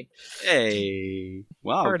 Hey, Hey.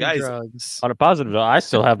 Wow, Party guys. drugs. On a positive note, I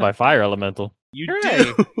still have my fire elemental. You Hooray.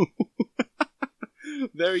 do.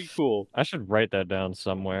 Very cool. I should write that down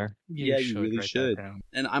somewhere. Yeah, you really write that should. down.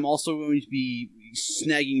 And I'm also going to be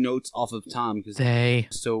snagging notes off of Tom because They.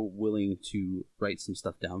 he's so willing to write some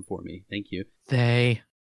stuff down for me. Thank you.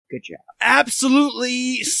 good job.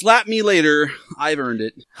 Absolutely slap me later. I've earned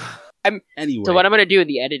it. Anyway. So what I'm gonna do in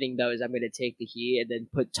the editing though is I'm gonna take the he and then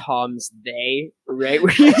put Tom's they right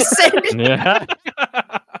where you said it. Yeah.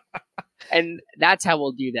 And that's how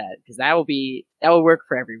we'll do that because that will work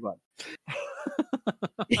for everyone.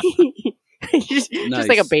 just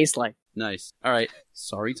like a baseline. Nice. All right.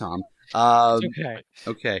 Sorry, Tom. It's okay.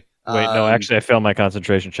 Okay. Wait, no, actually, I failed my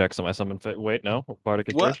concentration checks on my summon. Wait, no, bardic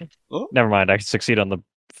What? exertion. Oh. Never mind. I succeed on the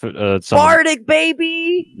summon. Bardic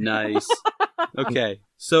baby. Nice. Okay.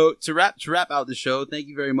 So to wrap out the show, thank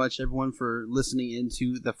you very much everyone for listening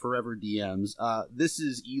into the Forever DMs. This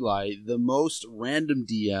is Eli, the most random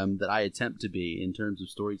DM that I attempt to be in terms of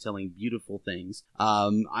storytelling beautiful things.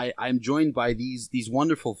 I'm joined by these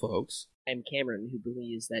wonderful folks. I'm Cameron, who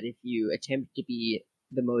believes that if you attempt to be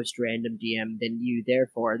the most random DM, then you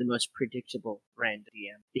therefore are the most predictable random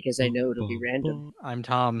DM, because I know it'll be random. I'm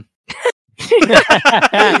Tom.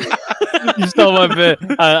 You stole my bit.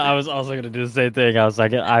 I was also going to do the same thing. I was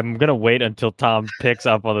like, I'm going to wait until Tom picks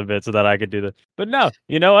up on the bit so that I could do this. But no,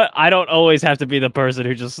 you know what? I don't always have to be the person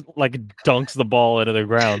who just like dunks the ball into the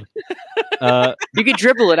ground. You can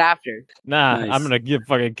dribble it after. Nah, Nice. I'm going to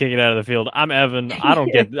fucking kick it out of the field. I'm Evan. I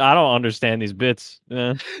don't understand these bits.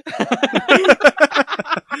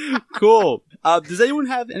 Cool. Does anyone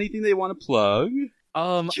have anything they want to plug?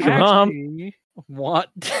 Actually, what?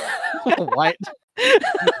 What?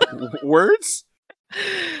 Words?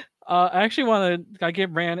 I actually want to. I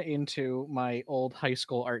ran into my old high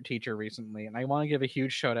school art teacher recently, and I want to give a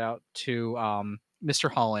huge shout out to Mr.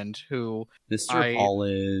 Holland, who Mr.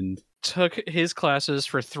 Holland took his classes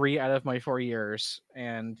for 3 out of my 4 years,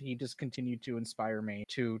 and he just continued to inspire me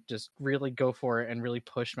to just really go for it and really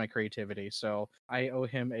push my creativity. So I owe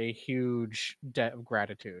him a huge debt of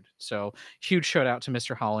gratitude. So huge shout out to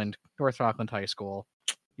Mr. Holland, North Rockland High School.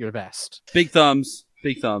 You're the best. Big thumbs.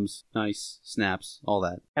 Big thumbs. Nice. Snaps. All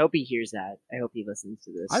that. I hope he hears that. I hope he listens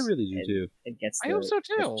to this. I really do too. And gets I hope so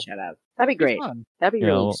too. gets the shout out. That'd be great. Fun. That'd be Yeah,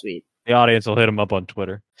 really well, sweet. The audience will hit him up on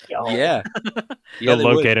Twitter. Yeah. They'll they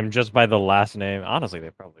locate would. him just by the last name. Honestly, they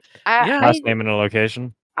probably Yeah. last name and a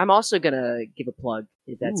location. I'm also gonna give a plug,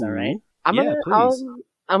 if that's all right. Yeah, please.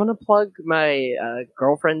 I'm gonna plug my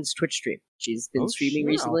girlfriend's Twitch stream. She's been Oh, streaming shit.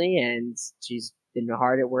 recently, and she's been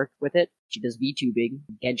hard at work with it. She does VTubing,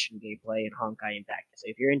 Genshin gameplay, and Honkai Impact. So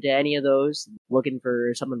if you're into any of those, looking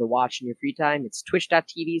for someone to watch in your free time, it's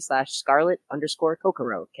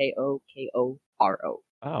twitch.tv/Scarlet_Kokoro, KOKORO.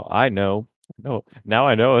 Oh, I know. No, now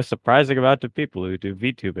I know a surprising amount of people who do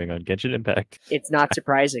VTubing on Genshin Impact. It's not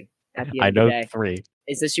surprising at the end I of the know day. 3.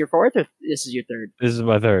 Is this your fourth or this is your third? This is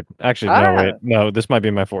my 3rd. Actually, Ah. no, wait. No, this might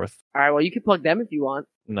be my 4th. All right, well, you can plug them if you want.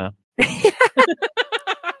 No.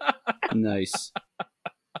 Nice.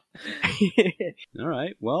 All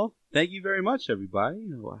right. Well, thank you very much, everybody.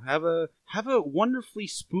 Have a wonderfully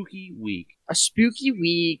spooky week. A spooky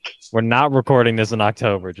week. We're not recording this in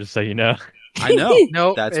October, just so you know. I know.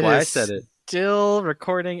 Nope, That's it why I is said it. Still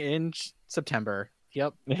recording in September.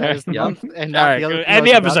 Yep. That is the Yep. month, and All not right, the other end the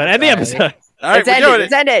thing I was episode. about End to the say. episode. All right, It's we're ended. doing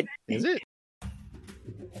It's it. ended. Is it?